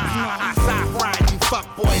 I sci-fi, you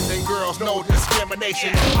fuckboys and girls, no discrimination.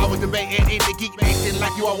 I was debating in the geek nation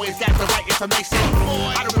like you always got the right information.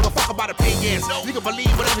 I don't give a fuck about opinions. You can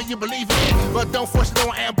believe whatever you believe in, but don't force it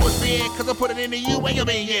on Ambush Van, cause I put it into you and your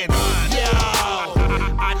minions.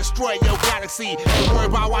 I destroy your galaxy. Ain't worry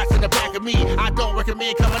about watching the back of me. I don't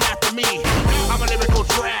recommend coming after me. I'm a lyrical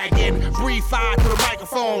dragon. Breathe fire to the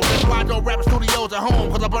microphone. That's why I don't rap in studios at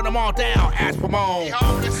home, cause I burn them all down. Ask Ramon.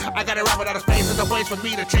 I got a rapper out of space. There's a ways for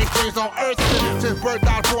me to chase dreams on Earth. Since birth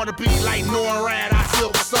I was born to be like NORAD. I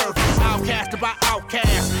silver surf. Outcasted by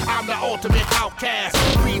outcasts. I'm the ultimate outcast.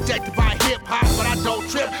 Rejected by hip hop, but I don't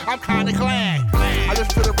trip. I'm kinda glad. I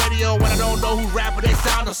listen to the radio when I don't know who's rapping. They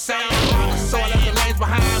sound the same. So I left the lanes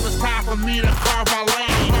behind. It's time for me to carve my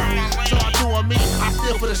lane. So I'm doing me. I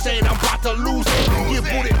still feel the shade. I'm about to lose it. Get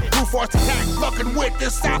booted. Brute force attack. Fucking with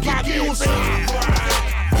this sci-fi music.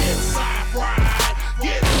 Get sci-fi.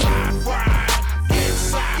 Get sci-fi. Get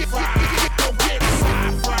sci-fi. Don't get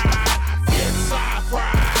sci-fi. Get sci-fi.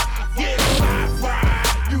 Get sci-fi.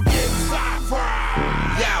 You get sci-fi.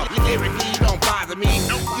 Yo, lyrically don't bother me.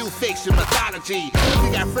 You fix your mythology.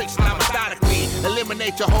 We got friction, I'm methodically.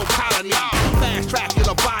 Eliminate your whole colony. Fast track your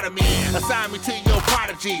lobotomy. Assign me to your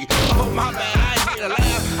prodigy. Oh my man, I ain't here to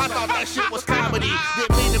laugh. I thought that shit was comedy.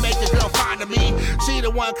 Didn't mean to make the girl fond of me. She the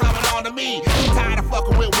one coming on to me. She tired of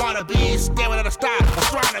fucking with wannabes. Staring at a star,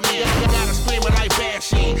 astronomy. You gotta screaming like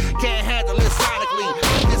Banshee. Can't handle it sonically.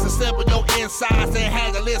 Disassemble your insides and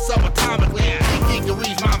handle it subatomically. You can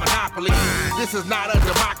reach my monopoly. This is not a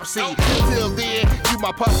democracy. Till then, you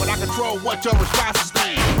my puppet. I control what your responses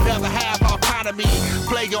be. Never have autonomy.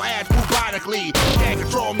 Play your ass bubonically. Can't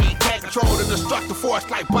control me. Can't control the destructive force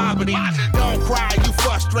like poverty. Don't cry, you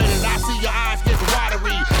frustrated. I see your eyes getting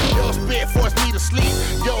watery. Your spit forced me to sleep.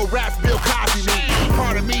 Your raps Bill Cosby me.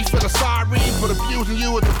 Part of me feeling sorry for abusing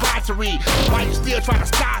you with debauchery. Why you still trying to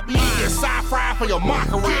stop me? Get sci-fi for your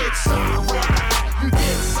mockery. Get sci-fi. You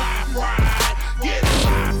get sci-fi. Get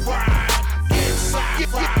sci-fi. Get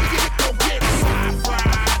sci-fi. Don't get sci-fi.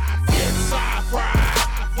 Get sci-fi.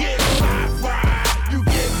 Get sci-fi. You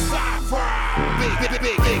get sci-fi.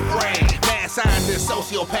 Big brain. Mad scientist,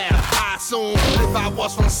 sociopath. I assume that if I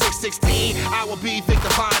was from 616, I would be Victor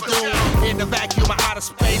Von Doom. In the vacuum of outer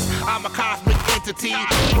space, I'm a cosmic entity.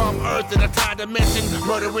 From Earth in a time dimension,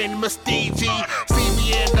 murdering Mystique G. See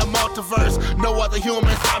me in the multiverse, no other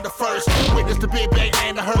humans, I'm the first. Witness the Big Bang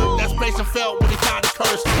and the hurt that Spaceship felt when he found the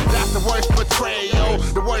curse. That's the worst betrayal,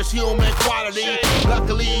 the worst human quality.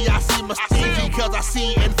 Luckily, I see Mystique G, cause I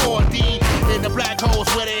see in 4D. In the black holes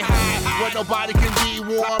where they hide, where nobody can be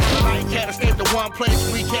warm. The light can't escape the one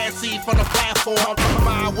place we can't see from the platform.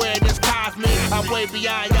 My awareness cosmic, I'm way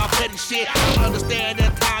beyond y'all petty shit. I understand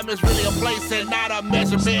that time is really a place and not a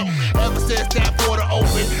measurement. Ever since that portal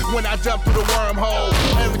opened, when I jumped through the wormhole,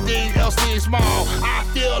 everything else seems small. I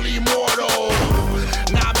feel immortal.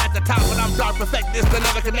 Now I'm at the top and I'm dark perfect. This will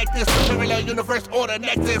never connect this to parallel universe or the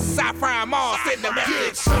nexus. Sci-fi, I'm all sitting the message.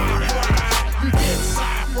 Get sci-fi, you get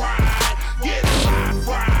sci-fi, get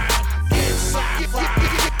sci-fi, get sci-fi.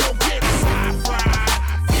 Don't get sci-fi,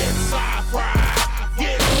 get sci-fi,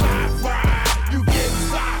 get sci-fi. You get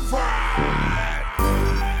sci-fi.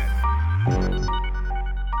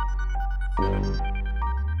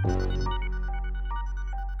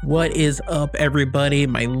 What is up, everybody?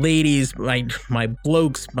 My ladies, my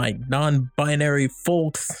blokes, my non-binary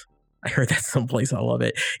folks. I heard that someplace. I love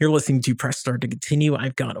it. You're listening to Press Start to Continue.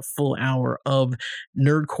 I've got a full hour of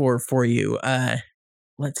Nerdcore for you.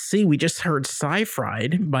 Let's see. We just heard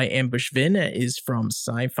Sci-Fried by Ambush Vin. That is from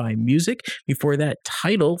Sci-Fi Music. Before that,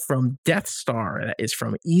 Title from Death Star. That is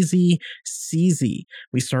from Easy Ceasy.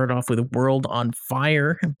 We started off with World on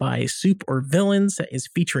Fire by Soup or Villains. That is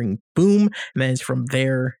featuring Boom. And that is from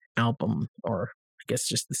their album, or I guess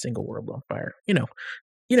just the single World on Fire. You know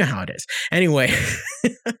how it is. Anyway,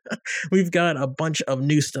 we've got a bunch of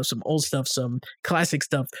new stuff, some old stuff, some classic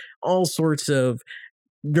stuff, all sorts of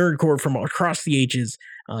nerdcore from across the ages.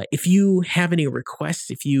 If you have any requests,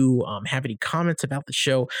 if you have any comments about the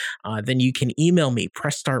show, then you can email me,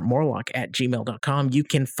 pressstartmorlock@gmail.com. You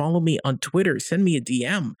can follow me on Twitter. Send me a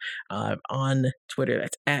DM on Twitter.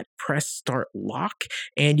 That's at pressstartlock.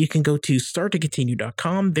 And you can go to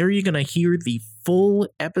starttocontinue.com. There you're going to hear the full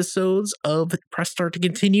episodes of Press Start to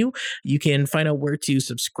Continue. You can find out where to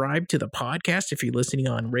subscribe to the podcast if you're listening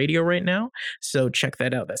on radio right now. So check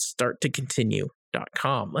that out. That's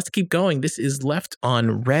starttocontinue.com. Let's keep going. This is Left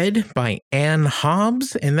on Red by Ann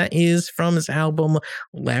Hobbs, and that is from his album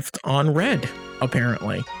Left on Red,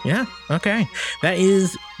 apparently. Yeah, okay. That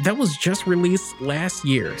was just released last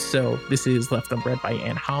year. So this is Left on Red by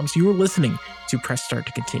Ann Hobbs. You are listening to Press Start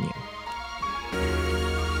to Continue.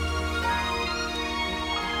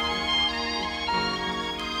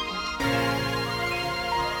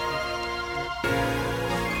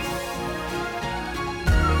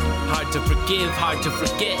 Hard to forgive, hard to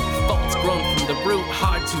forget. Faults grown from the root,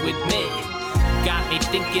 hard to admit. Got me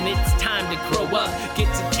thinking it's time to grow up.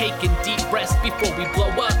 Get to taking deep breaths before we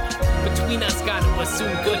blow up. Between us gotta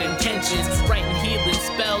assume good intentions. Writing healing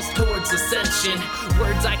spells towards ascension.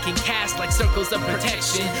 Words I can cast like circles of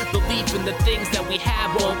protection. Belief in the things that we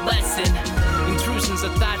have won't lessen. Intrusions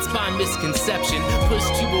of thoughts by misconception.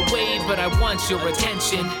 Pushed you away, but I want your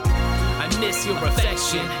attention. I miss your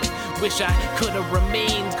affection. Wish I could have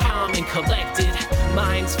remained calm and collected.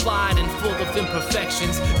 Minds flawed and full of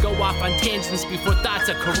imperfections. Go off on tangents before thoughts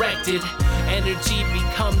are corrected. Energy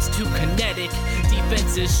becomes too kinetic.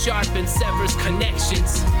 Defense is sharp and severs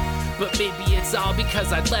connections. But maybe it's all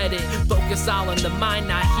because I let it. Focus all in the mind,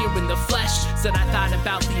 not here in the flesh. Said I thought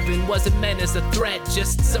about leaving, wasn't meant as a threat.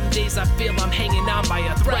 Just some days I feel I'm hanging on by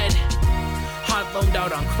a thread. Heart loaned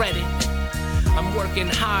out on credit. I'm working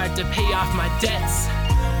hard to pay off my debts.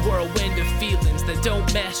 Whirlwind of feelings that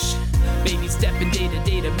don't mesh. Baby stepping day to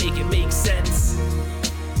day to make it make sense.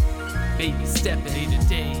 Baby stepping day to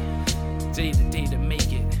day to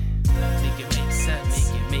make it make sense. Make it make sense. Baby stepping day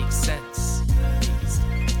to day to make sense.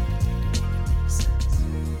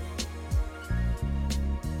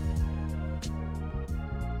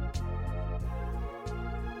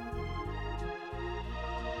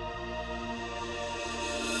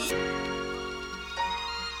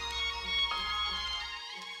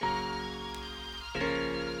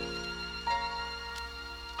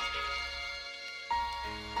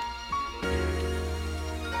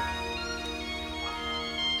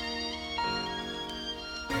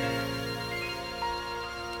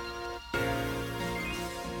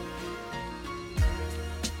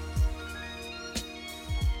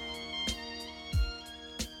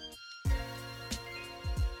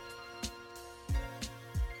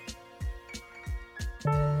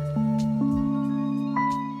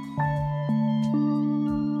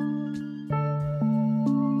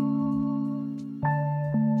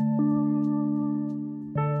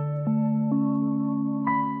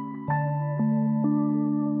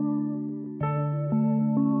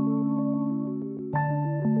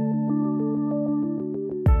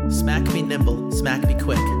 Smack me nimble, smack me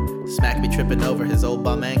quick, smack me tripping over his old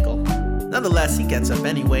bum ankle. Nonetheless, he gets up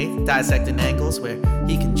anyway, dissecting angles where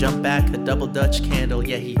he can jump back the double Dutch candle.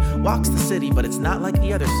 Yeah, he walks the city, but it's not like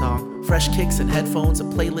the other song. Fresh kicks and headphones, a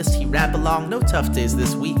playlist he rap along. No tough days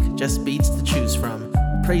this week, just beats to choose from.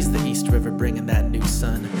 Praise the East River bringing that new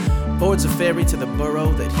sun. Boards a ferry to the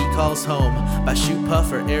borough that he calls home. By shoe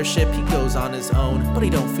puff or airship he goes on his own. But he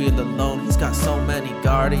don't feel alone, he's got so many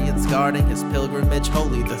guardians guarding his pilgrimage,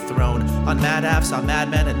 holy the throne. On Mad Apps, on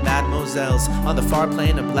madmen and mademoiselles. On the far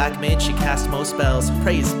plane a black maid, she cast most spells.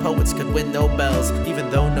 Praise poets could win no bells, even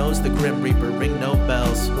though knows the Grim Reaper ring no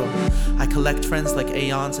bells. Well, I collect friends like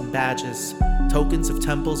aeons and badges, tokens of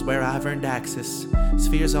temples where I've earned access.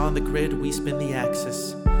 Spheres on the grid, we spin the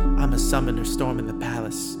axis. I'm a summoner storming the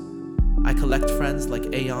palace. I collect friends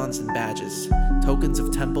like aeons and badges, tokens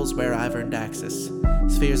of temples where I've earned access.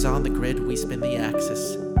 Spheres on the grid, we spin the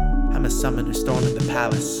axis. I'm a summoner storming the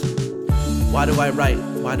palace. Why do I write?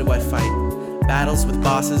 Why do I fight? Battles with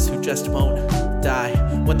bosses who just won't die.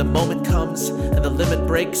 When the moment comes and the limit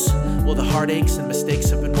breaks, will the heartaches and mistakes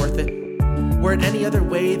have been worth it? Were it any other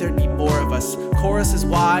way, there'd be more of us. Chorus as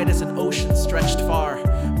wide as an ocean stretched far.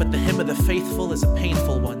 But the hymn of the faithful is a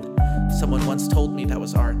painful one. Someone once told me that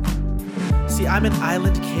was art. See, I'm an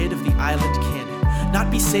island kid of the island kin.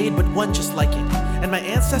 Not Besaid, but one just like it. And my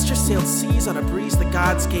ancestors sailed seas on a breeze the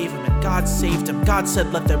gods gave him, and God saved him. God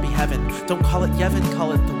said, let there be heaven. Don't call it Yevon,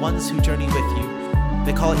 call it the ones who journey with you.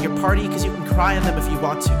 They call it your party because you can cry on them if you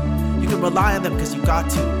want to. You can rely on them because you got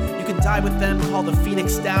to. You can die with them, call the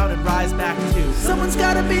phoenix down and rise back too. Someone's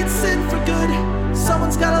gotta be in sin for good.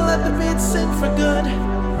 Someone's gotta let them be in sin for good.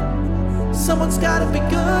 Someone's gotta be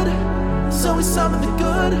good. So we summon the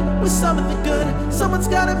good, we summon the good. Someone's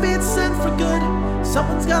gotta be in sin for good.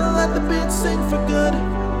 Someone's gotta let them be in sin for good.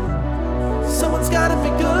 Someone's gotta be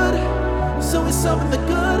good. So we summon the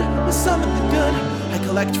good, we summon the good. I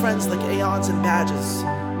collect friends like aeons and badges,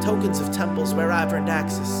 tokens of temples where I've earned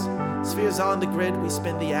access. Spheres on the grid, we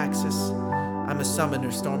spin the axis. I'm a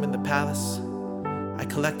summoner storming the palace. I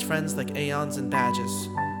collect friends like aeons and badges,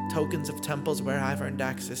 tokens of temples where I've earned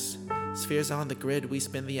access. Spheres on the grid, we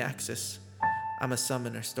spin the axis. I'm a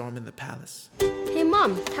summoner storming the palace. Hey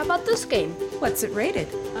Mom, how about this game? What's it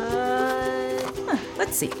rated?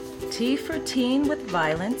 Let's see. T for teen with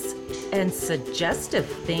violence and suggestive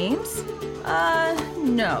themes?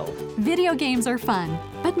 No. Video games are fun,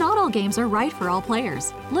 but not all games are right for all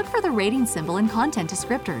players. Look for the rating symbol in content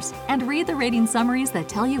descriptors and read the rating summaries that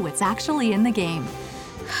tell you what's actually in the game.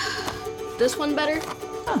 This one better?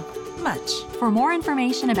 Much. For more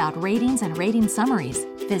information about ratings and rating summaries,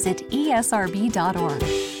 visit esrb.org.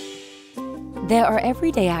 There are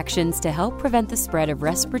everyday actions to help prevent the spread of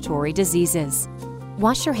respiratory diseases.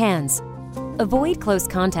 Wash your hands. Avoid close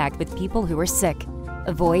contact with people who are sick.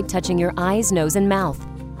 Avoid touching your eyes, nose, and mouth.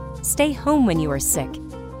 Stay home when you are sick.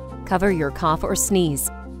 Cover your cough or sneeze.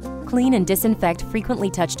 Clean and disinfect frequently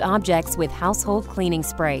touched objects with household cleaning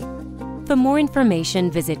spray. For more information,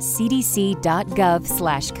 visit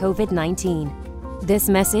cdc.gov/COVID-19. This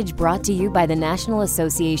message brought to you by the National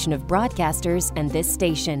Association of Broadcasters and this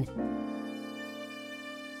station.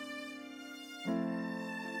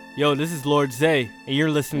 Yo, this is Lord Zay, and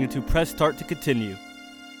you're listening to Press Start to Continue.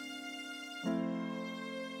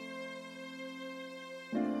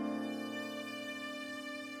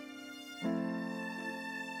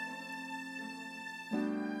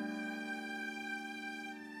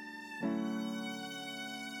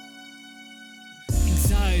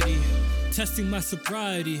 Anxiety, testing my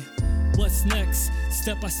sobriety. What's next?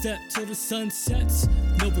 Step by step till the sun sets.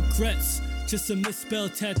 No regrets, just a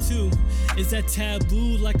misspelled tattoo. Is that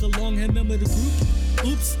taboo like a long-hand member of the group?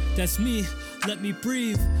 Oops, that's me, let me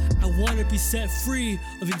breathe. I wanna be set free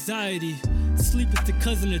of anxiety. Sleep is the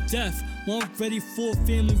cousin of death, while I'm ready for a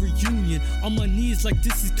family reunion. On my knees like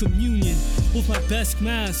this is communion. With my best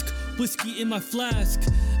mask, whiskey in my flask.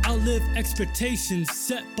 Outlive expectations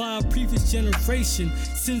set by a previous generation.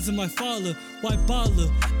 Sins of my father, why bother?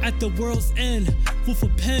 At the world's end, with a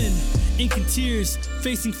pen, ink and tears,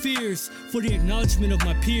 facing fears for the acknowledgement of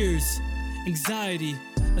my peers. Anxiety,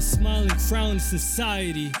 a smiling frown in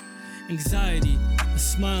society. Anxiety, a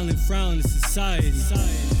smiling frown in society.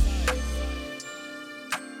 Anxiety.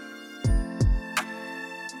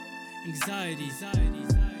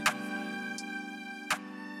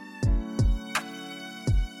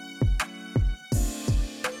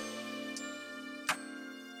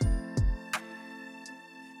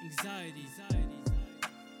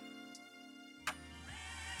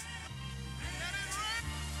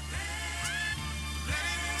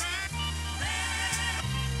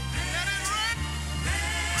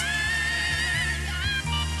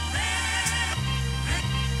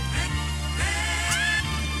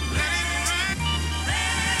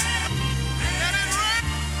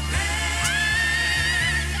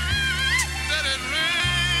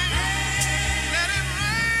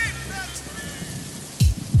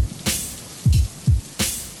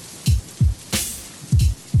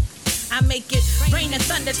 Make it rain and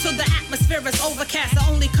thunder till the atmosphere is overcast. The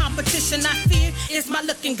only competition I fear is my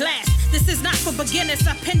looking glass. This is not for beginners.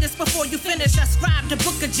 I penned this before you finish. I scribed the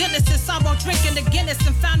book of Genesis. I wrote drinking the Guinness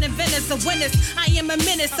and found inventors of winners. I am a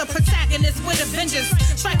menace, a protagonist with a vengeance.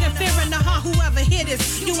 Striking fear in the heart, whoever hear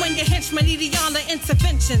this. You and your henchmen need the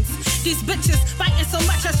interventions. These bitches biting so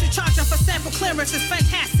much I should charge them for sample clearance. It's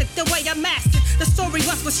fantastic the way I mastered. The story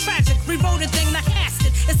once was tragic. Rewrote a thing like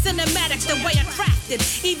acid. It's cinematic the way I crafted.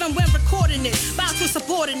 Even when recording it, bow to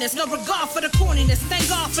subordinates. No regard for the corniness. Thank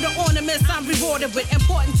God for the ornaments I'm rewarded with.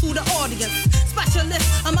 Important to the audience. Specialist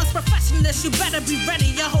amongst professionalists. You better be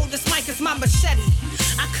ready. I hold this mic as my machete.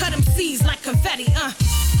 I cut MCs like confetti,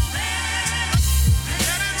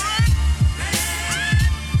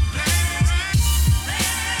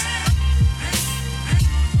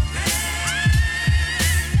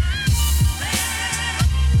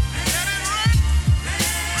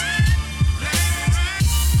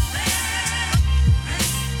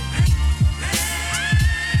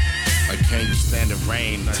 Can you stand the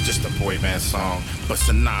rain? That's just a boy band song. But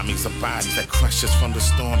tsunamis of bodies that crush us from the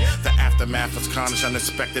storm. The aftermath was carnage,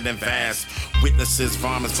 unexpected and vast. Witnesses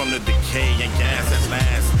vomit from the decay and gas at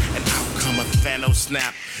last. An outcome of Thanos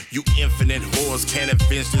snap. You infinite whores can't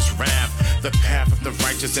avenge this wrath. The path of the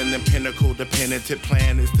righteous and the pinnacle, the penitent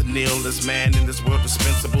plan is to kneel this man in this world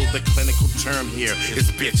dispensable. The clinical term here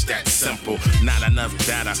is bitch, that's simple. Not enough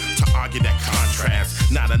data to argue that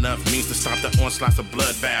contrast. Not enough means to stop the onslaughts of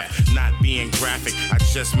bloodbath. Not being graphic, I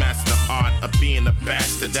just master the art of being a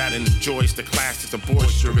bastard that enjoys the classics of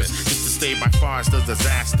boisterous. Just to stay by far is the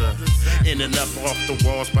disaster. In and up off the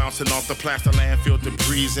walls, bouncing off the plaster landfill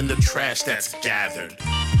debris in the trash that's gathered.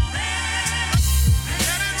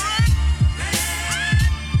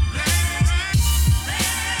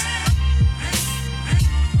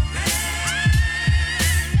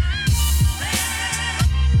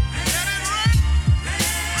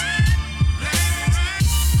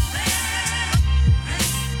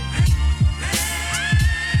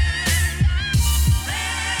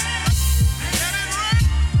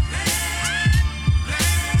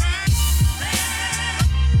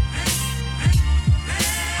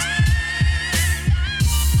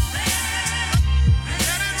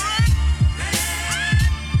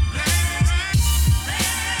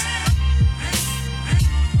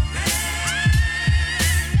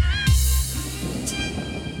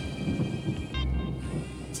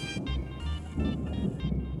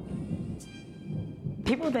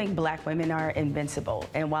 People think black women are invincible,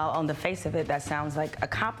 and while on the face of it that sounds like a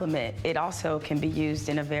compliment, it also can be used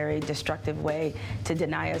in a very destructive way to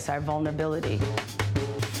deny us our vulnerability.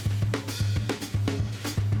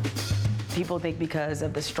 People think because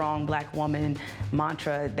of the strong black woman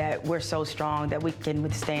mantra that we're so strong that we can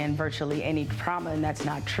withstand virtually any trauma, and that's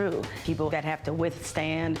not true. People that have to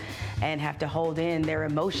withstand and have to hold in their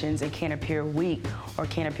emotions and can't appear weak or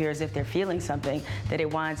can't appear as if they're feeling something, that it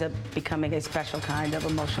winds up becoming a special kind of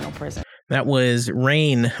emotional prison. That was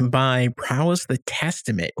Rain by Prowess the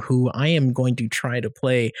Testament, who I am going to try to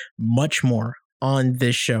play much more on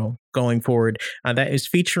this show going forward. That is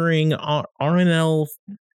featuring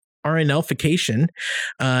RNLification,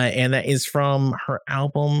 and that is from her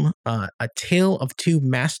album A Tale of Two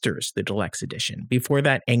Masters, the deluxe edition. Before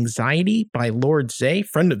that, Anxiety by Lord Zay,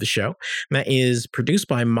 friend of the show. That is produced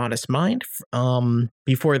by Modest Mind.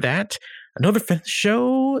 Before that, another friend of the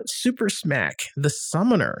show, Super Smack, The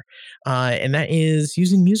Summoner, and that is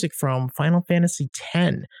using music from Final Fantasy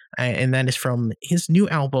X, and that is from his new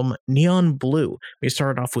album, Neon Blue. We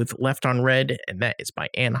started off with Left on Red, and that is by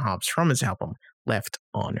Ann Hobbs from his album, Left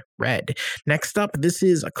on Red. Next up, this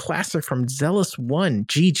is a classic from Zealous One,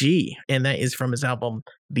 GG, and that is from his album,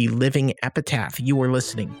 The Living Epitaph. You are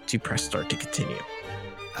listening to Press Start to Continue.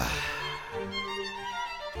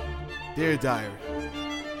 Dear Diary,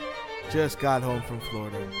 just got home from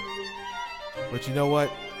Florida. But you know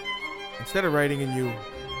what? Instead of writing in you,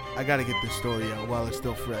 I gotta get this story out while it's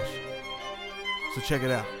still fresh. So check it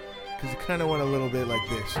out, because it kind of went a little bit like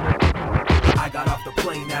this. I got off the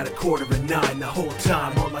plane at 8:45. The whole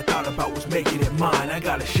time, all I thought about was making it mine. I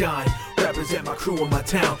gotta shine, represent my crew in my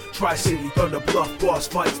town. Tri-City, Thunder Bluff, boss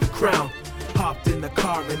fights the crown. Hopped in the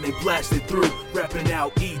car and they blasted through, repping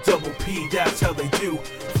out E-double-P, that's how they do.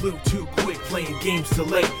 Flew too quick, playing games too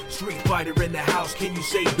late. Street Fighter in the house, can you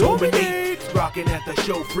say dominate? Rocking at the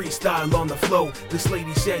show, freestyle on the flow. This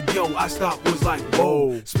lady said, yo, I stopped, was like,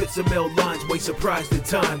 whoa. Spit some ill lines, way surprised at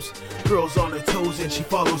times. Girls on her toes and she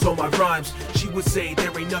follows all my rhymes. She would say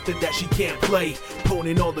there ain't nothing that she can't play.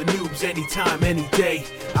 Poning all the noobs anytime, any day.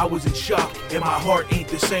 I was in shock and my heart ain't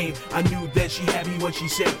the same. I knew that she had me when she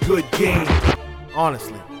said good game.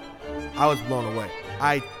 Honestly, I was blown away.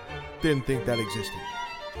 I didn't think that existed.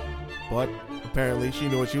 But apparently she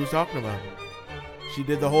knew what she was talking about. She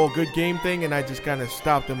did the whole good game thing and I just kind of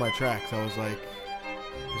stopped in my tracks. I was like,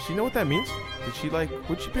 does she know what that means?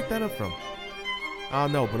 Where'd she pick that up from? I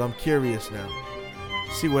don't know, but I'm curious now.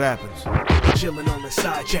 See what happens. Chilling on the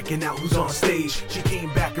side, checking out who's on stage. She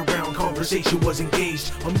came back around, conversation was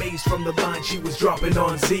engaged. Amazed from the line she was dropping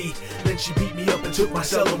on Z. Then she beat me up and took my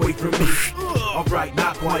cell away from me. Alright,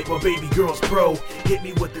 not quite, but baby girl's pro. Hit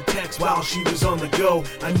me with the text while she was on the go.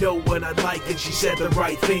 I know what I like and she said the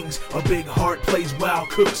right things. A big heart plays WoW,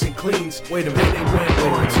 cooks and cleans. Wait a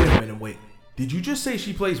minute. Wait. Did you just say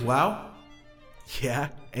she plays WoW? Yeah,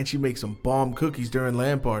 and she makes some bomb cookies during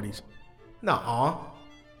LAN parties. Nuh-uh.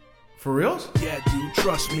 For reals? Yeah, dude,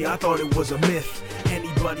 trust me, I thought it was a myth.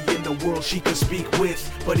 Anybody in the world she could speak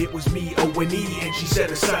with, but it was me, O&E, and she set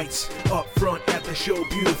her sights up front at the show,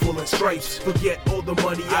 beautiful in stripes. Forget all the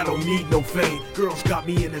money, I don't need no fame. Girls got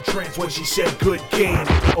me in a trance when she said good game.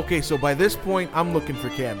 Okay, so by this point, I'm looking for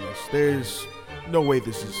cameras. There's no way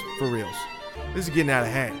this is for reals. This is getting out of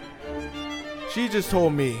hand. She just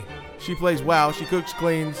told me she plays WoW, she cooks,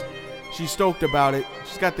 cleans, she's stoked about it.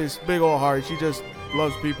 She's got this big old heart. She just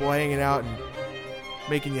loves people hanging out and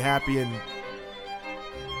making you happy, and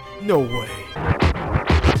no way.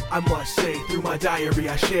 I must say, through my diary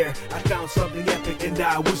I share, I found something epic and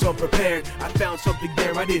I was unprepared. I found something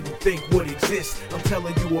there I didn't think would exist. I'm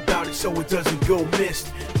telling you about it so it doesn't go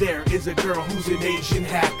missed. There is a girl who's an Asian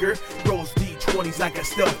hacker, rolls D20s like a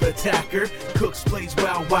stealth attacker, cooks, plays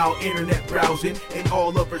WoW, internet browsing, and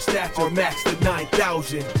all of her stats are maxed at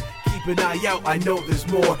 9,000. Keep an eye out, I know there's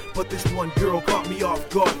more, but this one girl caught me off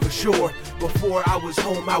guard for sure. Before I was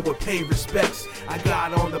home, I would pay respects. I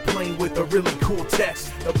got on the plane with a really cool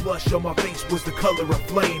text. The blush on my face was the color of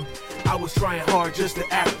flame. I was trying hard just to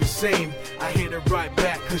act the same. I hit her right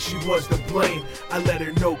back cause she was to blame. I let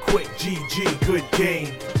her know quick, GG, good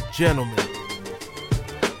game. Gentlemen,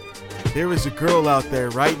 there is a girl out there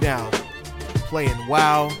right now playing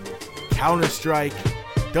WoW, Counter-Strike,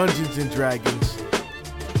 Dungeons and Dragons,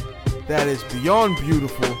 that is beyond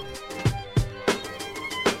beautiful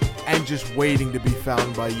and just waiting to be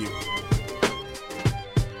found by you.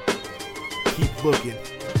 Keep looking.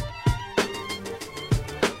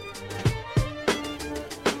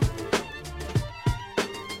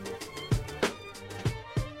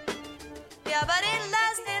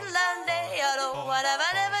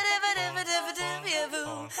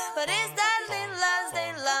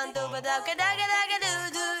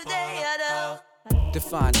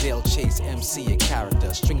 Define Dale Chase, MC a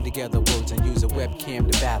character. String together words and use a webcam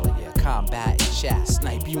to battle ya. Combat and chat,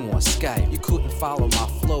 snipe you on Skype. You couldn't follow my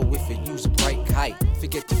flow if you use a bright kite.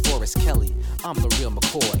 Forget DeForest Kelly, I'm the real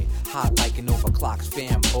McCoy. Hot like an overclocked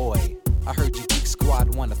fanboy. I heard your Geek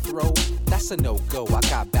Squad wanna throw? That's a no-go, I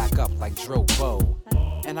got back up like Drobo.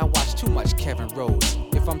 And I watch too much Kevin Rose.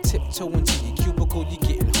 If I'm tiptoeing to your cubicle, you're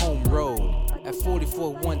getting home road. At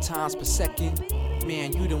 44 1 per second,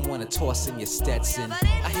 man, you don't wanna toss in your Stetson.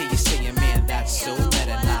 I hear you saying, man, that's so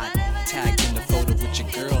meta, not tagged in the photo with your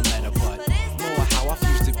girl meta, but more how I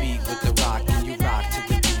fuse the beat with the rock, and you rock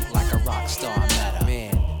to the beat like a rock star meta.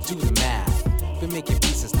 Man, do the math. Been making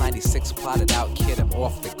beats since 96, plotted out, kid, I'm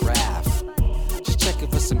off the graph. Just checking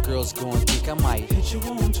for some girls going geek, I might hit you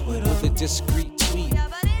on Twitter with a discreet tweet.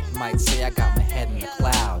 Might say I got my head in the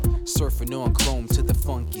cloud, surfing on Chrome to the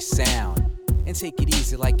funky sound. And take it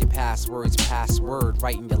easy like your password's password.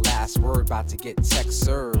 Writing your last word, about to get text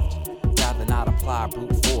served. Rather not apply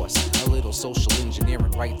brute force. A little social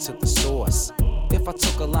engineering right to the source. If I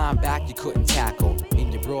took a line back you couldn't tackle,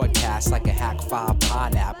 in your broadcast like a hack 5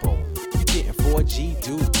 pineapple. You getting 4G,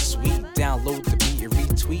 dude, sweet. Download the beat and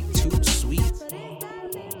retweet, too sweet.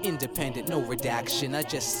 Independent, no redaction. I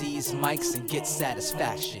just seize mics and get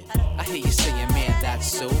satisfaction. I hear you saying, man,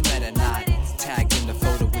 that's so meta, not tagged in the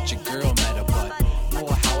photo with your girl meta, but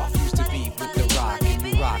more how I fuse the beat with the rock, and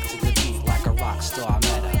you rock to the beat like a rock star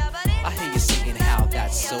meta. I hear you singing how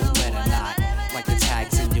that's so meta, not like the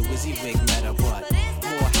tags in your WYSIWYG meta, but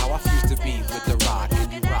more how I fuse the beat with the rock,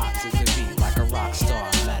 and you rock to the beat like a rock star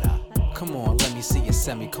meta. Come on, let me see your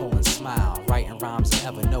semicolon smile, writing rhymes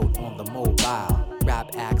in Evernote on the mobile.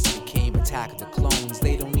 Rap acts became Attack of the Clones.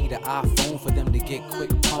 They don't need an iPhone for them to get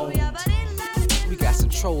quick pwned. We got some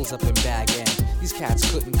trolls up in Bag End. These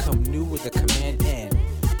cats couldn't come new with a command N.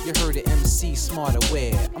 You heard of MC Smart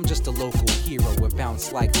Aware. I'm just a local hero and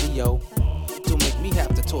bounce like Leo. Don't make me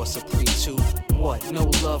have to toss a pre-2. What, no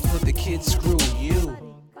love for the kids? Screw you.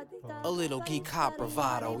 A little geek hop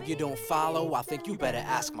bravado. You don't follow? I think you better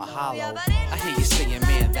ask Mahalo. I hear you saying,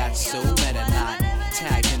 man, that's so meta, not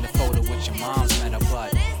tagged in the photo with your mom's meta,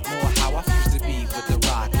 but more how I fuse the beat with the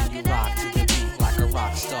rock, and you rock to the beat like a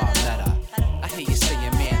rock star meta. I hear you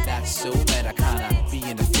saying, man, that's so meta, kinda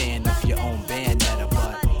being a fan of your own band meta,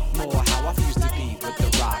 but more how I fuse the beat with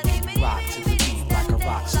the rock, and you rock to the beat like a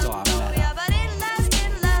rock star meta.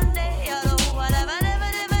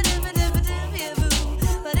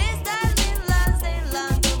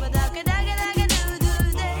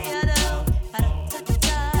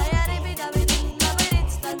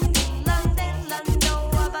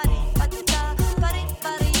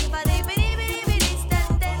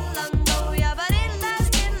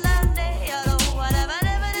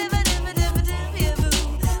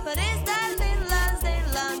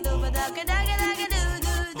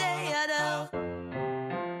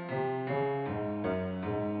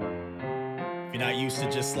 If you're not used to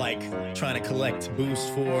just like trying to collect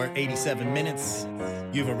boost for 87 minutes,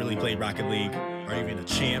 you haven't really played Rocket League or even a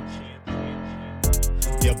champ.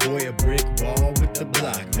 Your boy a brick wall with the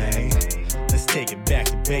block, man. Let's take it back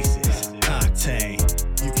to basics.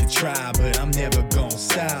 Octane. You can try, but I'm never gonna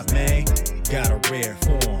stop, man. Got a rare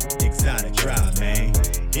form, exotic drive, man.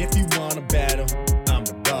 If you wanna battle, I'm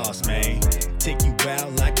the boss, man. Take you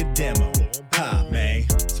out like a demo. Pop, man.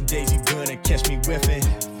 Some days you gonna catch me whiffing.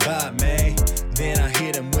 Vibe, man. Then I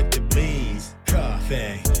hit him with the beans.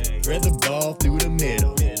 Coffee. Thread the ball through the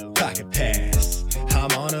middle. Pocket pass. I'm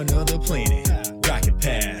on another planet. Rocket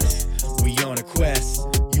pass. We on a quest.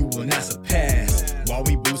 You will not surpass. While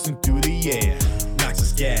we boosting through the air. Knocks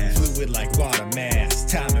us gas. Fluid like water mass.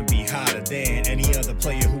 Time and be hotter than any other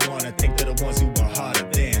player who wanna think they're the ones who are harder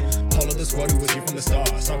than. All of the squad who was here from the start.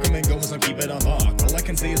 Start come and go as I keep it on mark. All I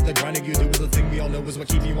can say is the grinding you do is the thing we all know is what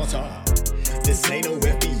keep you on top. This ain't no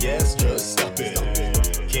FPS, just stop it.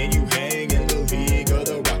 Can you hang in the league of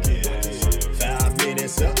the Rocket? 5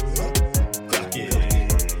 minutes up, clock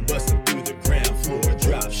it. Busting through the ground floor,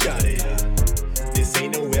 drop shot it. This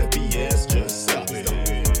ain't no FPS, just stop it.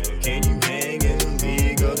 Can you hang in the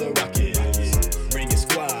league of the Rocket? Bring your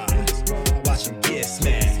squad, watch them get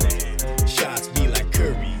smashed. Shots be like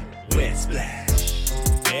Curry, wet splash.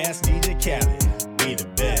 Ask DJ Khaled, we the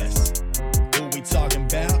best. Who we talking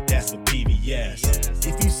about? That's the PBS.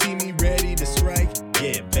 If you see me ready to strike,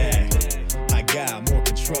 get back. I got more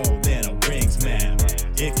control than a rings map.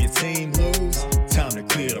 If your team lose, time to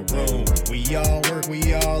clear the room. We all work,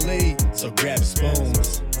 we all eat, so grab your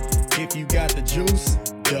spoons. If you got the juice,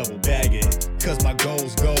 double bag it. Cause my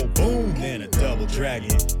goals go boom, then a double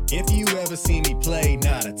dragon. If you ever see me play,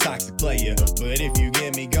 not a toxic player. But if you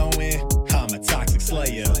get me going, I'm a toxic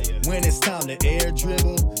slayer. When it's time to air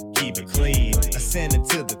dribble, keep it clean. Ascending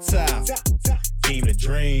to the top, team to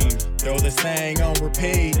dream. Throw this thing on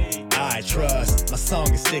repeat. I trust, my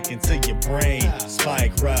song is sticking to your brain.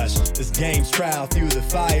 Spike rush, this game's trial through the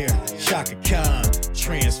fire. Shaka Khan,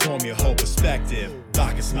 transform your whole perspective.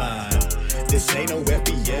 Bacchus mine. This ain't no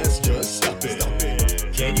FPS, just stop it.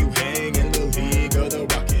 Can you hang in the league of the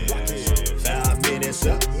Rocket? 5 minutes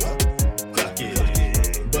up, clock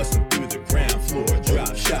it. Busting through the ground floor,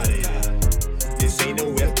 drop shot it. This ain't no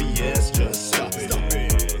FPS, just stop it.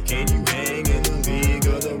 Can you hang in the league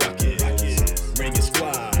of the Rocket? Bring your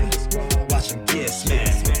squad, watch them get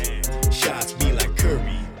smashed. Shots be like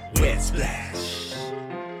Curry, wet splash.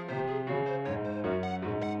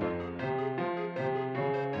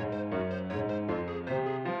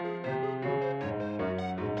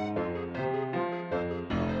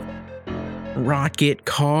 Rocket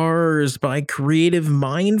Cars by Creative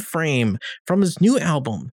Mindframe from his new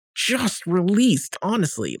album, just released,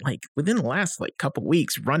 honestly, like within the last like couple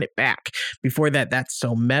weeks. Run It Back. Before that, That's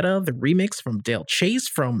So Meta, the remix from Dale Chase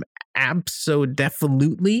from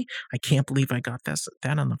Abso-Definitely. I can't believe I got that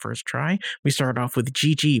on the first try. We started off with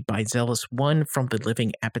GG by Zealous One from The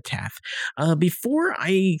Living Epitaph. Before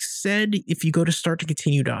I said, if you go to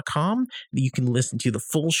starttocontinue.com, you can listen to the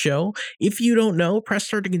full show. If you don't know, Press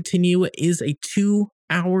Start to Continue is a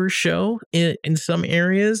 2-hour show in some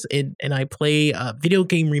areas, and I play video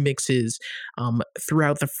game remixes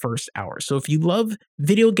throughout the first hour. So if you love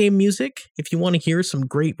video game music, if you want to hear some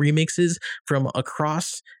great remixes from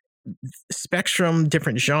across spectrum,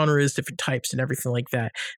 different genres, different types, and everything like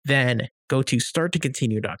that, then go to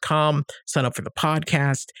starttocontinue.com, sign up for the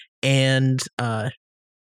podcast, and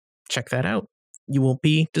check that out. You won't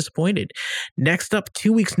be disappointed. Next up,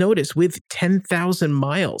 2 Weeks Notice with 10,000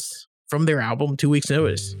 Miles from their album 2 Weeks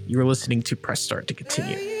Notice. You're listening to Press Start to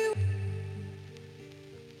Continue.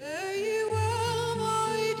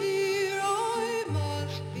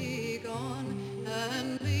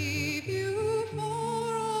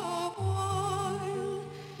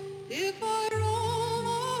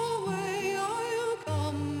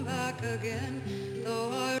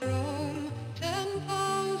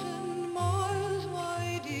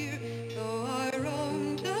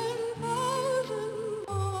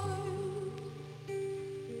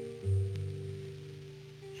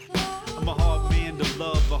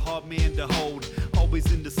 A hard man to hold, always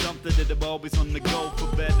into something that I'm always on the go,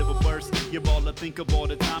 for better or worse. You're all I think of all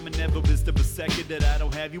the time, and never is there a second that I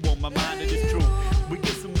don't have you on my mind. It is true, we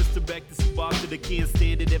get some misdirect, this is box that I can't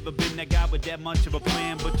stand it. Ever been that guy with that much of a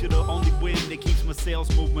plan, but you're the only wind that keeps my sails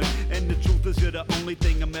moving. And the truth is you're the only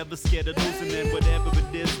thing I'm ever scared of losing. And whatever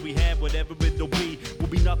it is we have, whatever it'll be, will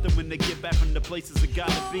be nothing when they get back from the places I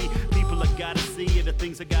gotta be. People I gotta see, and the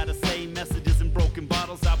things I gotta say, messages and broken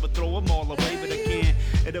bottles, I would throw them all away, but I can't.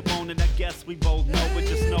 At a moment, I guess we both know it.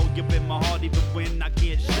 Just know you're in my heart even when I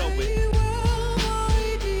can't show it.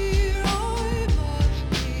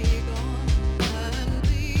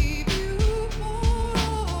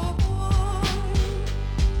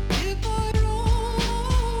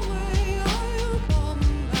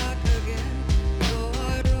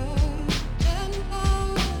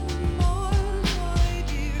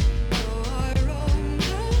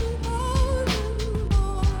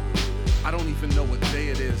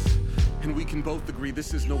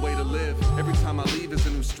 this is no way to live. Every time I leave is a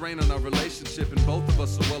new strain on our relationship, and both of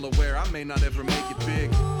us are well aware I may not ever make it big.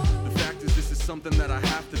 The fact is, this is something that I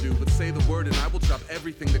have to do, but say the word and I will drop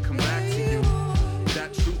everything to come back to you.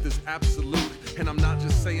 That truth is absolute, and I'm not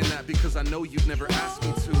just saying that because I know you've never asked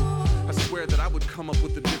me to. I swear that I would come up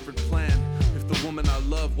with a different plan if the woman I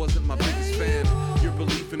love wasn't my biggest fan. Your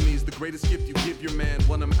belief in me is the greatest gift you give your man.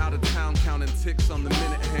 When I'm out of town counting ticks on the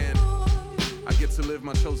minute hand, I get to live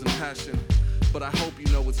my chosen passion, but I hope you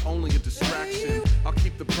know it's only a distraction. I'll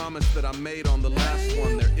keep the promise that I made on the last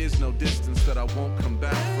one. There is no distance that I won't come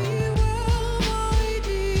back from.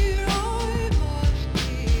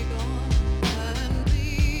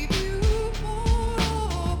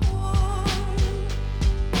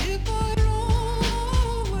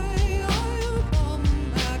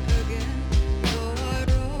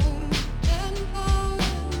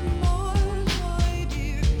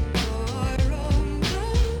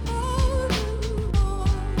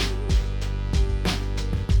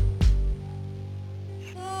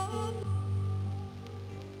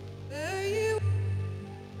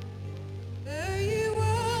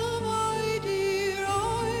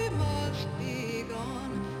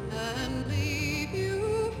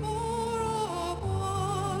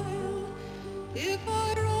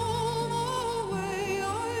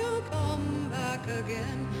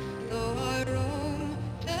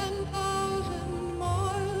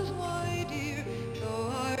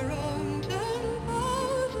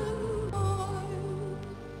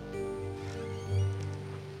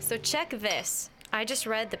 So check this. I just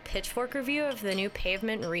read the Pitchfork review of the new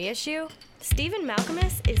Pavement reissue. Stephen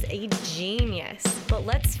Malkmus is a genius, but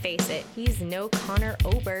let's face it, he's no Conor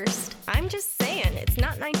Oberst. I'm just saying, it's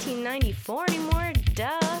not 1994 anymore,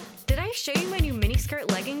 duh. Did I show you my new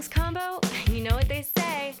miniskirt leggings combo? You know what they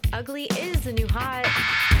say, ugly is the new hot.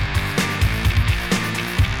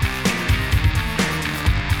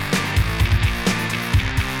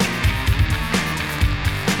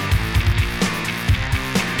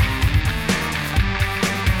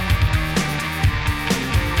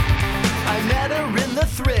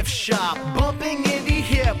 Thrift shop, bumping indie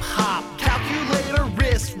hip-hop, calculator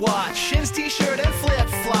wristwatch, shins t-shirt and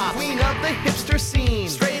flip-flop, queen of the hipster scene,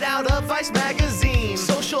 straight out of Vice magazine,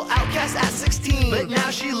 social outcast at 16, but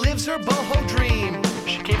now she lives her boho dream.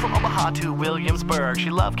 She came from Omaha to Williamsburg. She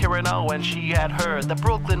loved Karen O and she had heard that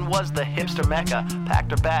Brooklyn was the hipster mecca.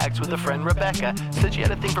 Packed her bags with her friend Rebecca. Said she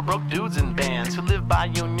had a thing for broke dudes in bands who lived by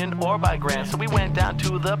Union or by Grand. So we went down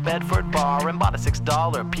to the Bedford bar and bought a $6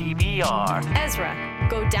 PBR. Ezra,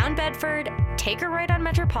 go down Bedford, take a right on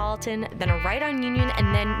Metropolitan, then a right on Union,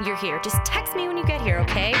 and then you're here. Just text me when you get here,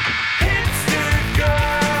 okay? Hipster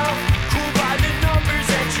girl, cool by the numbers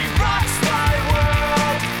and she rocks my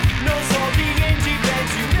world. Knows all the indie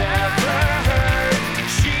bands you never heard.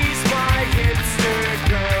 She's my hipster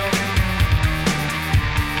girl.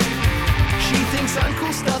 She thinks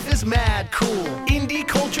uncool stuff is mad cool. Indie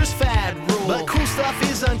culture's fad rule. But cool stuff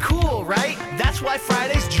is uncool, right? That's why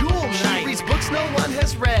Friday's Jewel Night. She reads books no one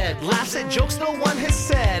has read, laughs at jokes no one has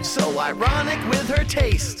said. So ironic with her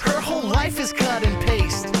taste, her whole life is cut and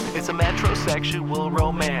paste. It's a metrosexual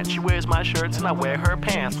romance. She wears my shirts and I wear her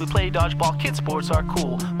pants. We play dodgeball, kids sports are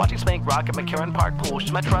cool. Watching Spank Rock at McCarran Park Pool.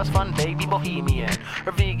 She's my trust fund baby bohemian.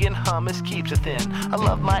 Her vegan hummus keeps her thin. I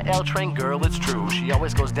love my L Train girl, it's true. She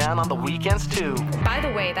always goes down on the weekends too. By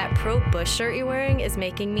the way, that Pro Bush shirt you're wearing is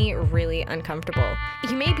making me really uncomfortable.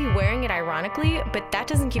 You may be wearing it ironically, but that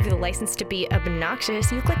doesn't give you the license to be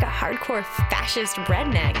obnoxious. You look like a hardcore fascist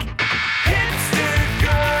redneck. Hipster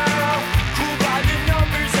girl, cool by the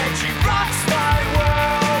numbers and she rocks my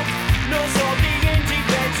world. Knows all the indie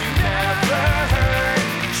bands you never heard.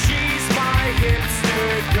 She's my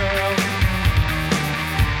hipster girl.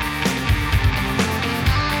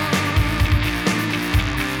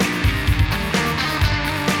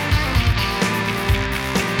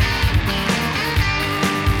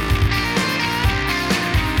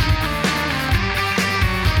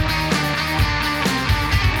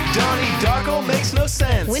 Darko makes no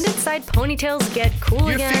sense. When did side ponytails get cool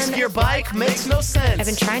Your again? fixed gear bike makes no sense. I've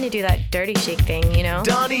been trying to do that dirty chic thing, you know?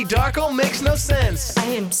 Donnie Darko makes no sense. I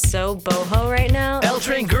am so boho right now. L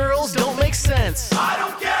Train girls don't make sense. I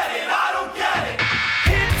don't get it, I don't get it.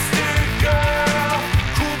 Hipster girl,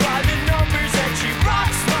 cool by the numbers and she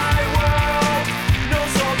rocks my world.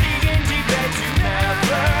 Knows all the indie bands you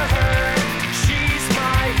never heard. She's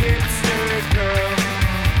my hipster girl.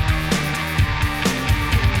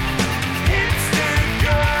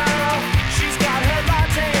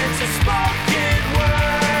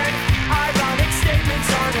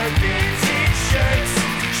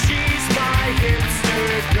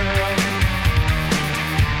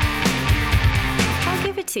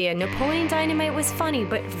 idea. Napoleon Dynamite was funny,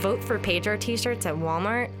 but vote for Pedro t-shirts at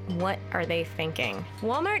Walmart? What are they thinking?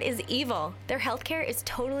 Walmart is evil. Their healthcare is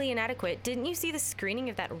totally inadequate. Didn't you see the screening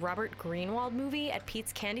of that Robert Greenwald movie at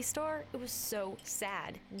Pete's Candy Store? It was so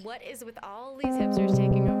sad. What is with all these hipsters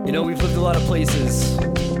taking over? You know, we've lived a lot of places.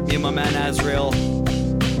 Me and my man Azrael.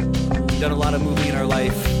 Done a lot of moving in our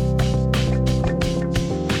life.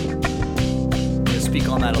 Let's speak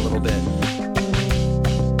on that a little bit.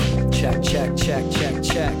 Check, check, check, check,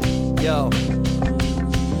 check. Yo.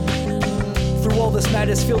 Through all this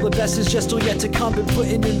madness, feel the best is just still yet to come. Been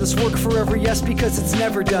putting in this work forever, yes, because it's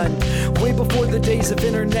never done. Way before the days of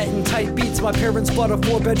internet and tight beats, my parents bought a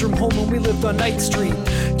 4-bedroom home when we lived on Knight Street.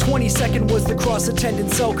 22nd was the cross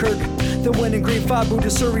attendant Selkirk. Then went in grade 5, moved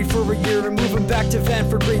to Surrey for a year, and moving back to Van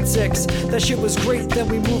for grade 6. That shit was great, then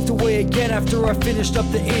we moved away again after I finished up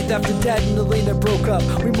the 8th. After Dad and Elena broke up,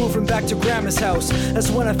 we moving back to Grandma's house.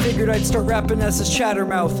 That's when I figured I'd start rapping as his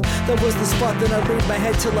Chattermouth. That was the spot, then I laid my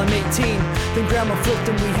head till I'm 18. Then Grandma flipped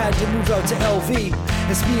and we had to move out to LV.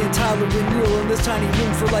 It's me and Tyler and Neil in this tiny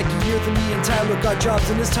room for like a year. Then me and Tyler got jobs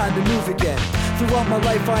and it's time to move again. Throughout my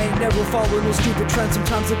life I ain't never followed no stupid trends.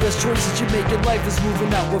 Sometimes the best choices you make in life is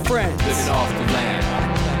moving out with friends. Living off the land,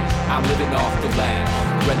 I'm living off the land.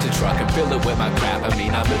 Rent a truck and fill it with my crap. I'm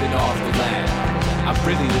living off the land, I'm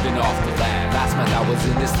really living off the land. Last month I was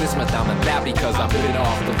in this month I'm in that, because I'm living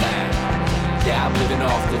off the land. Yeah, I'm living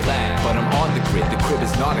off the land, but I'm on the grid. The crib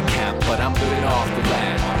is not a camp, but I'm living off the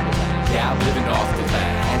land. Yeah, I'm living off the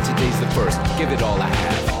land, and today's the first, give it all I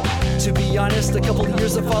have. To be honest, a couple of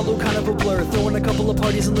years I follow kind of a blur. Throwing a couple of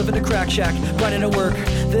parties and living a crack shack, grinding at work.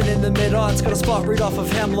 Then in the mid-aughts, got a spot right off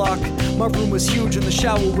of Hemlock. My room was huge and the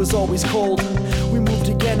shower was always cold. We moved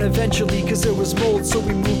again eventually cause there was mold. So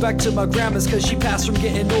we moved back to my grandma's cause she passed from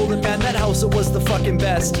getting old. And man, that house, it was the fucking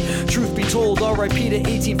best. Truth be told, R.I.P. to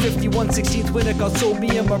 1851 16th when it got sold.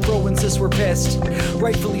 Me and my bro and sis were pissed.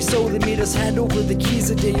 Rightfully so, they made us hand over the keys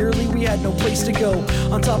a day early. We had no place to go.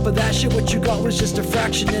 On top of that shit, what you got was just a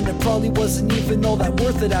fraction, and it probably wasn't even all that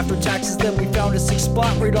worth it after taxes. Then we found a 6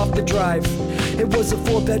 spot right off the drive. It was a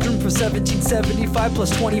 4-bedroom for $17.75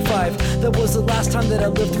 plus 25. That was the last time that I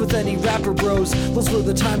lived with any rapper bros. Those were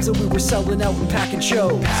the times that we were selling out and packing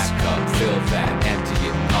shows. Pack up, fill that, empty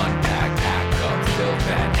it, unpack. Pack up, fill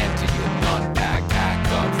that, empty it, unpack.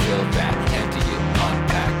 Pack up, fill that, empty it,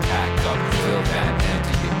 unpack. Pack up, fill that,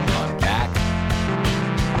 empty it, unpack.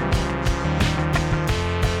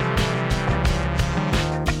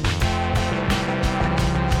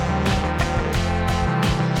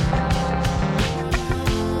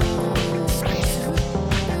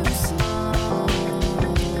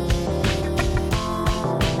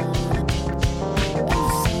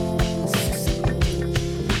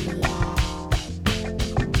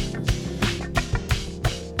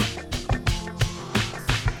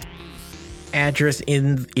 Address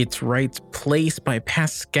in its right place by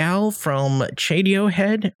Pascal from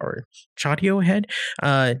Chadiohead or Chadiohead.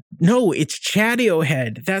 No, it's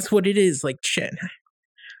Chadiohead. That's what it is. Like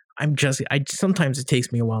sometimes it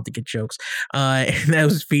takes me a while to get jokes. And that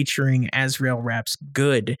was featuring Azrael Raps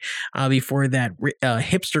Good. Before that,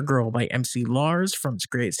 Hipster Girl by MC Lars from his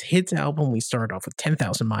greatest hits album. We started off with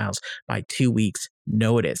 10,000 Miles by 2 Weeks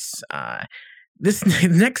Notice. This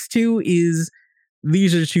next two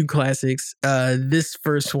these are two classics. This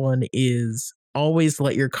first one is Always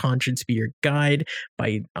Let Your Conscience Be Your Guide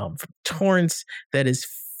by from Torrance. That is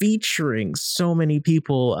featuring so many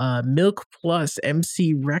people. Milk Plus,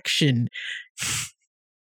 MC Rection.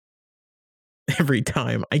 Every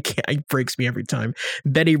time. It breaks me every time.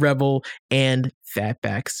 Betty Rebel and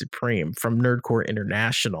Fatback Supreme from Nerdcore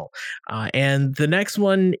International. And the next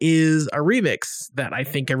one is a remix that I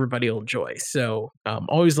think everybody will enjoy. So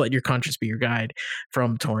Always Let Your Conscience Be Your Guide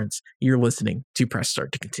from Torrance. You're listening to Press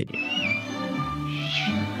Start to Continue.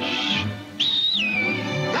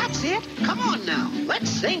 That's it. Come on now. Let's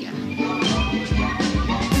sing it.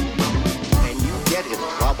 When you get in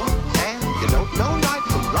trouble and you don't know right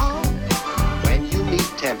from wrong, when you meet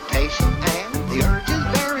temptation and the urge is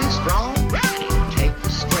very strong, take the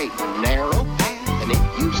straight and narrow path, and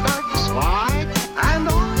if you start to slide, and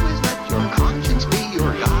always let your conscience be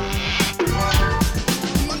your guide.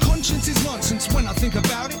 My conscience is nonsense when I think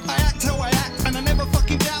about it. I act how I act, and I never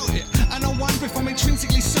fucking doubt it. And I wonder if I'm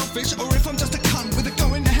intrinsically selfish, or if I'm just a cunt with a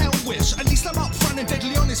going to hell wish. At least I'm upfront and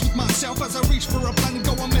deadly honest with myself as I reach for a plan and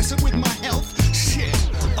go on messing with my health. Shit,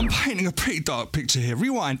 I'm painting a pretty dark picture here.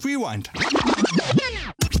 Rewind.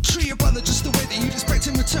 Treat your brother just the way that you'd expect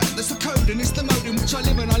in return. That's the code and it's the mode in which I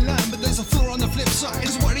live and I learn. But there's a flaw on the flip side.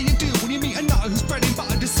 Cause what do you do when you meet a nut who's bread and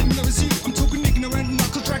butter dissimilar as you? I'm talking ignorant,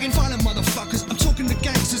 knuckle dragging violent motherfuckers. I'm talking the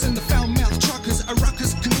gangsters and the foul mouth truckers. A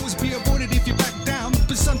ruckus can always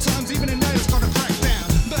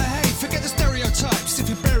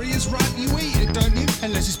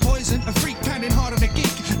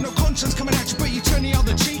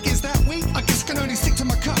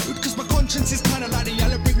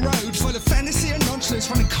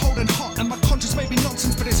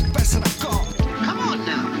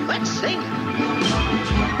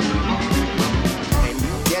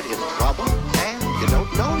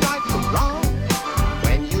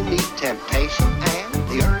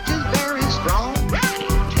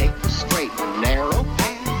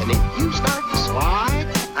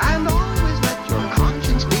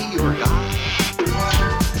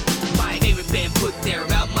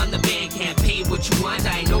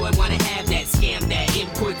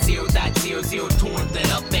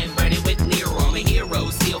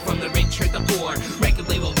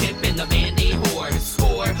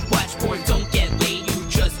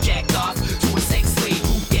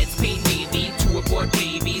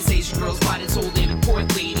girls bought and sold in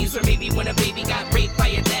port ladies. Or maybe when a baby got raped by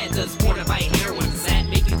your dad. Does porn or buy heroin, does that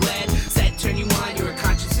make you glad? Does that turn you on? Your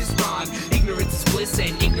conscience is wrong. Ignorance is bliss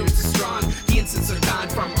and ignorance is strong. The incense are gone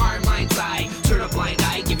from our mind's eye. Turn a blind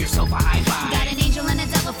eye, give yourself a high five. Got an angel and a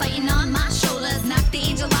devil fighting on my shoulders. Knock the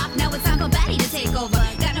angel off, now it's time for Betty to take over.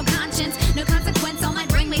 Got no conscience, no consequence. All my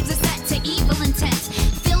brainwaves are set to evil intent.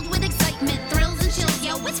 Filled with excitement, thrills and chills.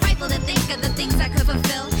 Yo, it's frightful to think of the things I could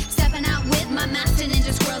fulfill. Stepping out with my master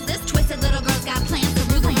ninja squirrels. This twisted little girl's got plans to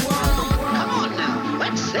rule the world. Come on now,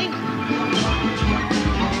 let's sing.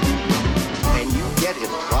 When you get in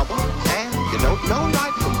trouble and you don't know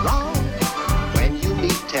right from wrong. When you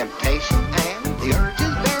meet temptation and the urge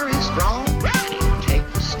is very strong. Take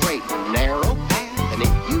the straight and narrow path, and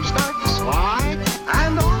if you start to slide,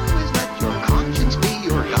 and always let your conscience be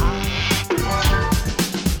your guide.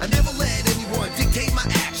 I never let anyone dictate my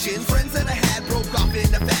actions. Friends that I had broke off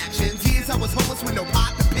into factions. Years I was homeless with no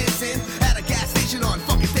pot to piss in. At a gas station on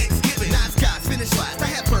fucking Thanksgiving. Nice guys finished last. I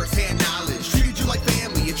had first-hand knowledge. Treated you like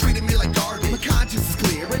family. You treated me like garbage. My conscience is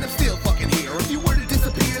clear and I'm still fucking here. If you were to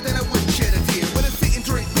disappear, then I wouldn't shed a tear. When I sit and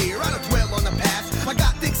drink beer, I don't dwell on the past. I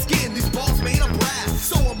got thick skin. These balls made of brass.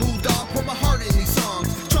 So I moved on, put my heart in these songs.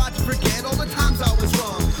 Tried to forget all the times I was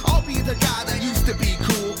wrong. I'll be the guy that used to be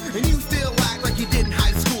cool, and you still act like you did in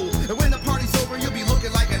high school. And when the party's over, you'll be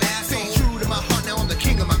looking like an asshole. Stay true to my heart, now I'm the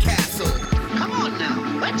king of my castle. Come on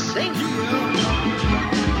now, let's sing.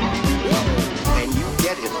 When you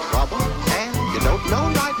get in trouble and you don't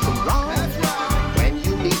know right from wrong. When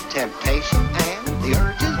you meet temptation and the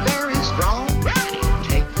urge is very strong.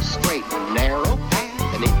 Take the straight and narrow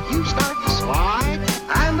path, and if you start to slide,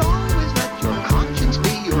 and always let your conscience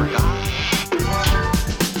be your guide.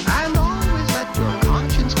 And always let your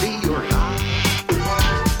conscience be your guide.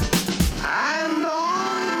 And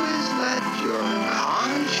always let your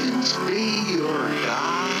conscience be your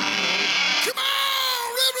guide. Come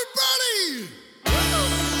on, everybody!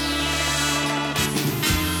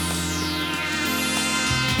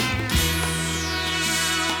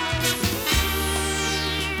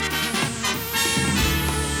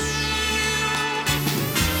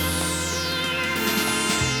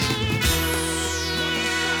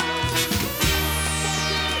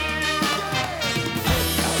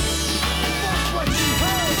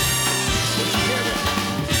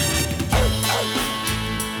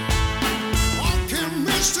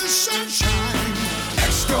 Mr. Sunshine.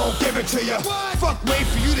 X gon' give it to you. Fuck, wait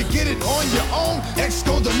for you to get it on your own. X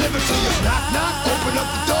gon' deliver to you. Knock, knock, open up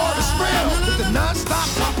the door, it's real. With the non-stop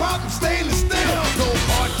pop out and stainless steel. Go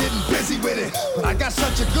hard getting busy with it. But I got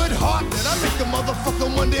such a good heart that I make the motherfucker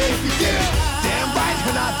wonder if you get it. Damn right,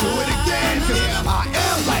 and I do it again. Cause I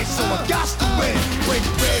am light, so I got to win. Break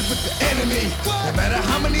bread with the enemy. No matter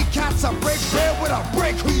how many cats I break bread with, I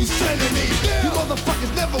break who you sending me. You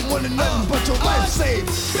motherfuckers never wanted nothing but your life saved.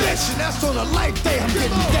 Bitch, and that's on a life day. I'm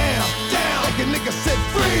getting down, down, like a nigga said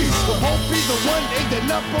freeze. But won't be the one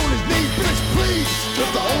ending up on his knees, bitch, please.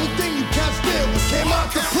 Cause the only thing you can't steal was came out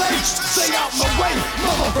the place. Stay out my way,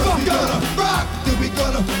 motherfucker. We gonna rock, then we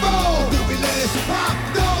gonna roll. Then we let it pop,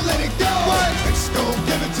 don't let it go. X gon'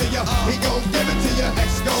 give it to ya, he gon' give it to ya.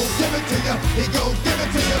 X gon' give it to ya, he gon' give it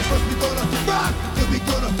to ya. First we gonna rock, then we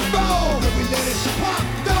gonna roll. Then we let it pop,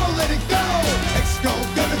 don't let it go. X gon'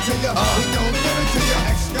 give it to ya, he gon' give it to ya.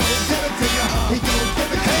 X gon' give it to ya, he gon'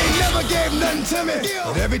 give it to ya. He never gave nothing to me,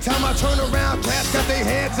 but every time I turn around, cats got their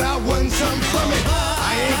hands out, wanting something from it.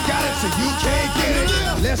 I ain't got it, so you can't get it.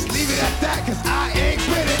 Let's leave it at that, cause I ain't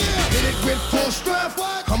with it. Hit it with full strength.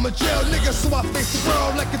 I'm a jail nigga, so I face the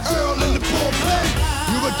world like a girl in the bullpen.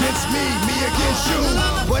 You against me against you.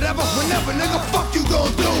 Whatever, whenever, nigga, fuck you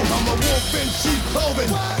gon' do. I'm a wolf in sheep clothing.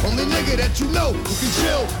 Only nigga that you know who can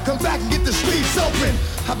chill. Come back and get the streets open.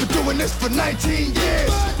 I've been doing this for 19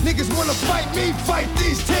 years. Niggas wanna fight me, fight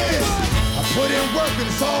these tears. I put in work and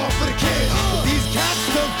it's all for the kids. But these cats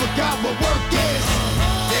done forgot what work is.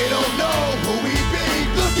 They don't know who we be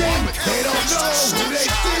looking. They don't know who they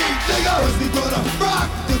see. Nigga, first we gonna rock,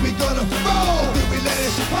 then we gonna roll. Then we let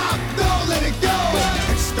it pop, don't let it go.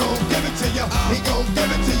 X gon' give it to ya, he gon' give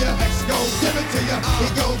it to ya. X gon' give it to ya, he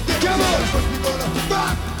gon' give it to ya. First we gonna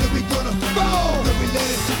rock, then we gonna roll. Then we let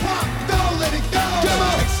it pop, don't let it go.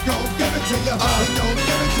 X gon' give it to ya, he gon'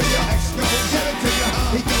 give it to ya. X gon' give it to ya,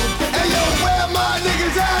 he gon' give it to ya. Hey yo, where my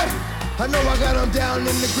niggas at? I know I got them down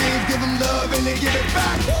in the green, give them love and they give it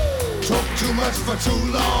back. Talk too much for too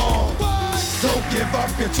long. Don't give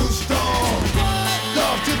up, you're too strong.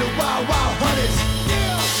 Love to the wild, wild hunters.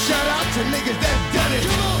 Shout out to niggas that done it.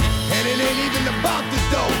 And it ain't even about the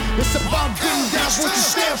dough. It's about getting down what you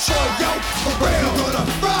stand for, yo. For real. We gonna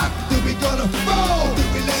rock, then we gonna roll. Then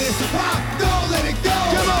we let it pop, don't let it go.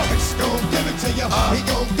 Come on. X gon'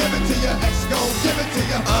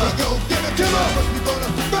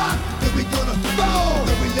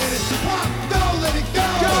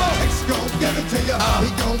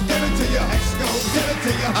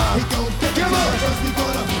 He gon' give it to you. First we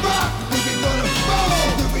gonna rock, then we gonna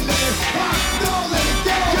roll, then we let it rock, don't let it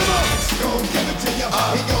go. X gon' give it to you.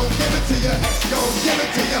 He gon' give it to you. X gon' give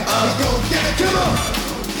it to you. He gon' give it to you.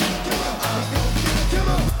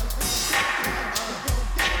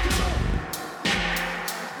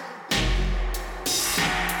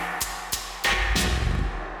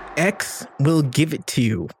 X Will Give It To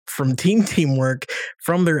You from Team Teamwork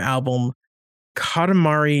from their album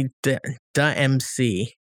Katamari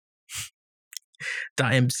MC.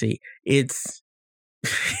 It's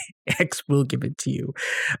X Will Give It To You.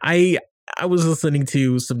 I was listening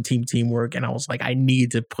to some Team Teamwork and I was like, I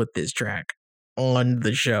need to put this track on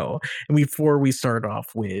the show. And before we start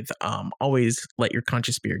off with Always Let Your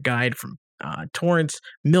Conscience Be Your Guide from Torrance,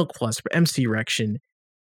 Milk Plus for MC Rection,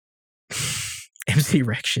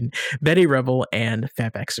 Betty Rebel, and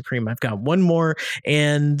Fatback Supreme. I've got one more,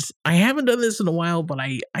 and I haven't done this in a while, but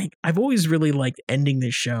I've always really liked ending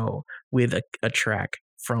the show with a track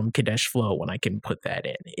from Kadesh Flow when I can put that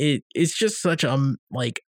in. It's just such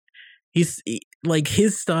his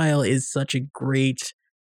style is such a great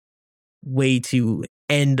way to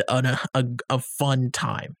end on a fun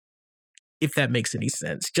time, if that makes any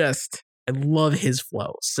sense. I love his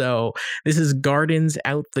flow. So this is Gardens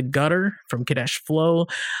Out the Gutter from Kadesh Flow.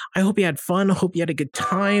 I hope you had fun. I hope you had a good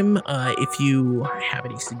time. If you have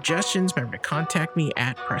any suggestions, remember to contact me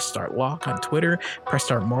at PressStartLock on Twitter,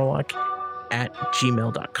 PressStartMorlock at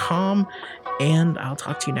gmail.com, and I'll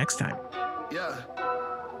talk to you next time. Yeah.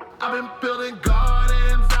 I've been building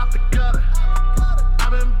gardens out the gutter.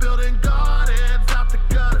 I've been building gardens out the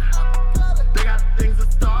gutter. They got things to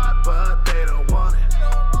start, but they don't want it.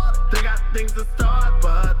 They got things to start,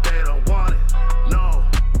 but they don't want it. No,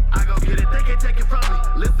 I go get it, they can't take it from me.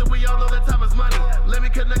 Listen, we all know that time is money. Let me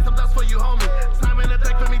connect some dots for you, homie. Time and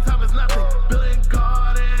attack for me, time is nothing. Building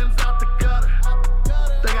gardens out the gutter.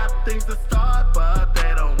 They got things to start, but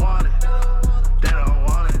they don't want it. They don't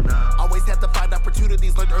want it, no. Always have to find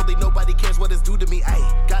opportunities, learned early, nobody cares what is due to me,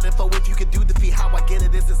 ayy. Got info if you can do the fee, how I get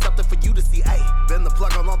it isn't something for you to see, ayy. Been the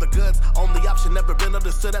plug on all the goods, only option never been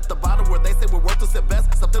understood at the bottom where they say we're worthless at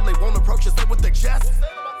best. Something they won't approach and say with their chest.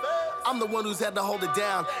 I'm the one who's had to hold it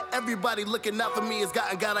down. Everybody looking out for me has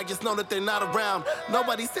gotten God, I just know that they're not around.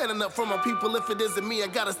 Nobody's standing up for my people, if it isn't me, I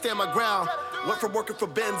gotta stand my ground. Went from working for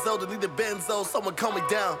Benzo to need a Benzo, someone calm me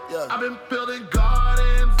down. Yeah. I've been building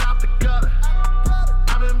gardens out the gutter.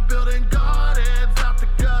 I've been building gardens out the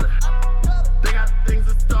gutter. They got things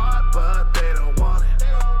to start, but they don't want it.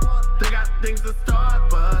 They got things to start,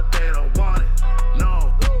 but they don't want it.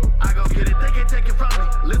 No, I go get it, they can't take it from me.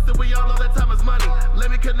 Listen, we all know that time is money.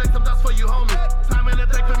 Let me connect some dots for you, homie. Time and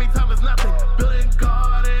attack for me, time is nothing. Building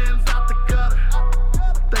gardens out the gutter.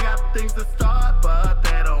 They got things to start, but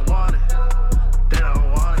they don't want it. They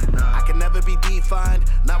don't want it, no. I can never be defined.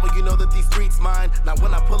 Not when you know that these streets mine. Not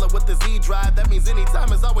when I pull up with the Z drive. That means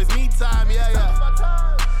anytime is always me time, yeah.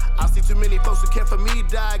 I see too many folks who care for me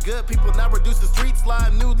die. Good people now reduce the street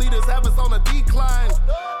slime. New leaders have us on a decline.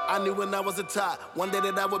 I knew when I was a tot, one day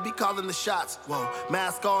that I would be calling the shots. Whoa,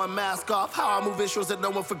 mask on, mask off, how I move visuals that no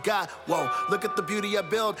one forgot. Whoa, look at the beauty I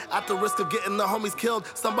build, at the risk of getting the homies killed.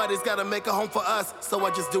 Somebody's gotta make a home for us, so I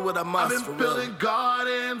just do what I must. I've been building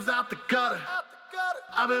gardens out the gutter.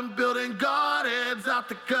 I've been building gardens out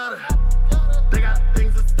the gutter. They got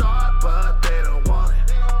things to start, but they don't want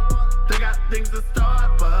it. They got things to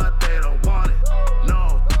start, but they don't want it.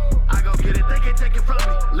 No, I go get it, they can't take it from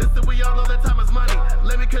me. Listen, we all know that time is money.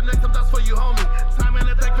 Let me connect some dots for you, homie. Time and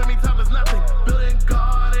attack for me, time is nothing. Building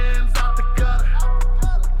gardens out the gutter.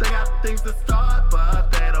 They got things to start,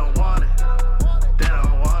 but they don't want it. They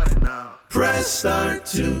don't want it now. Press start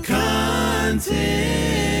to continue.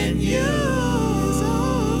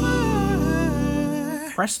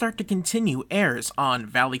 Press Start to Continue airs on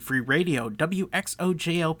Valley Free Radio,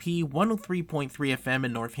 WXOJLP 103.3 FM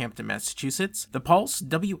in Northampton, Massachusetts, The Pulse,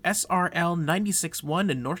 WSRL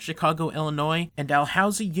 96.1 in North Chicago, Illinois, and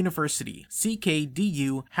Dalhousie University,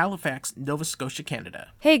 CKDU, Halifax, Nova Scotia, Canada.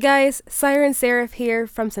 Hey guys, Siren Seraph here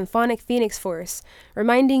from Symphonic Phoenix Force,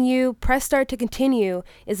 reminding you Press Start to Continue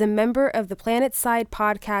is a member of the PlanetSide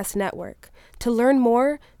Podcast Network. To learn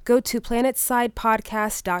more, go to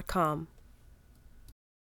planetsidepodcast.com.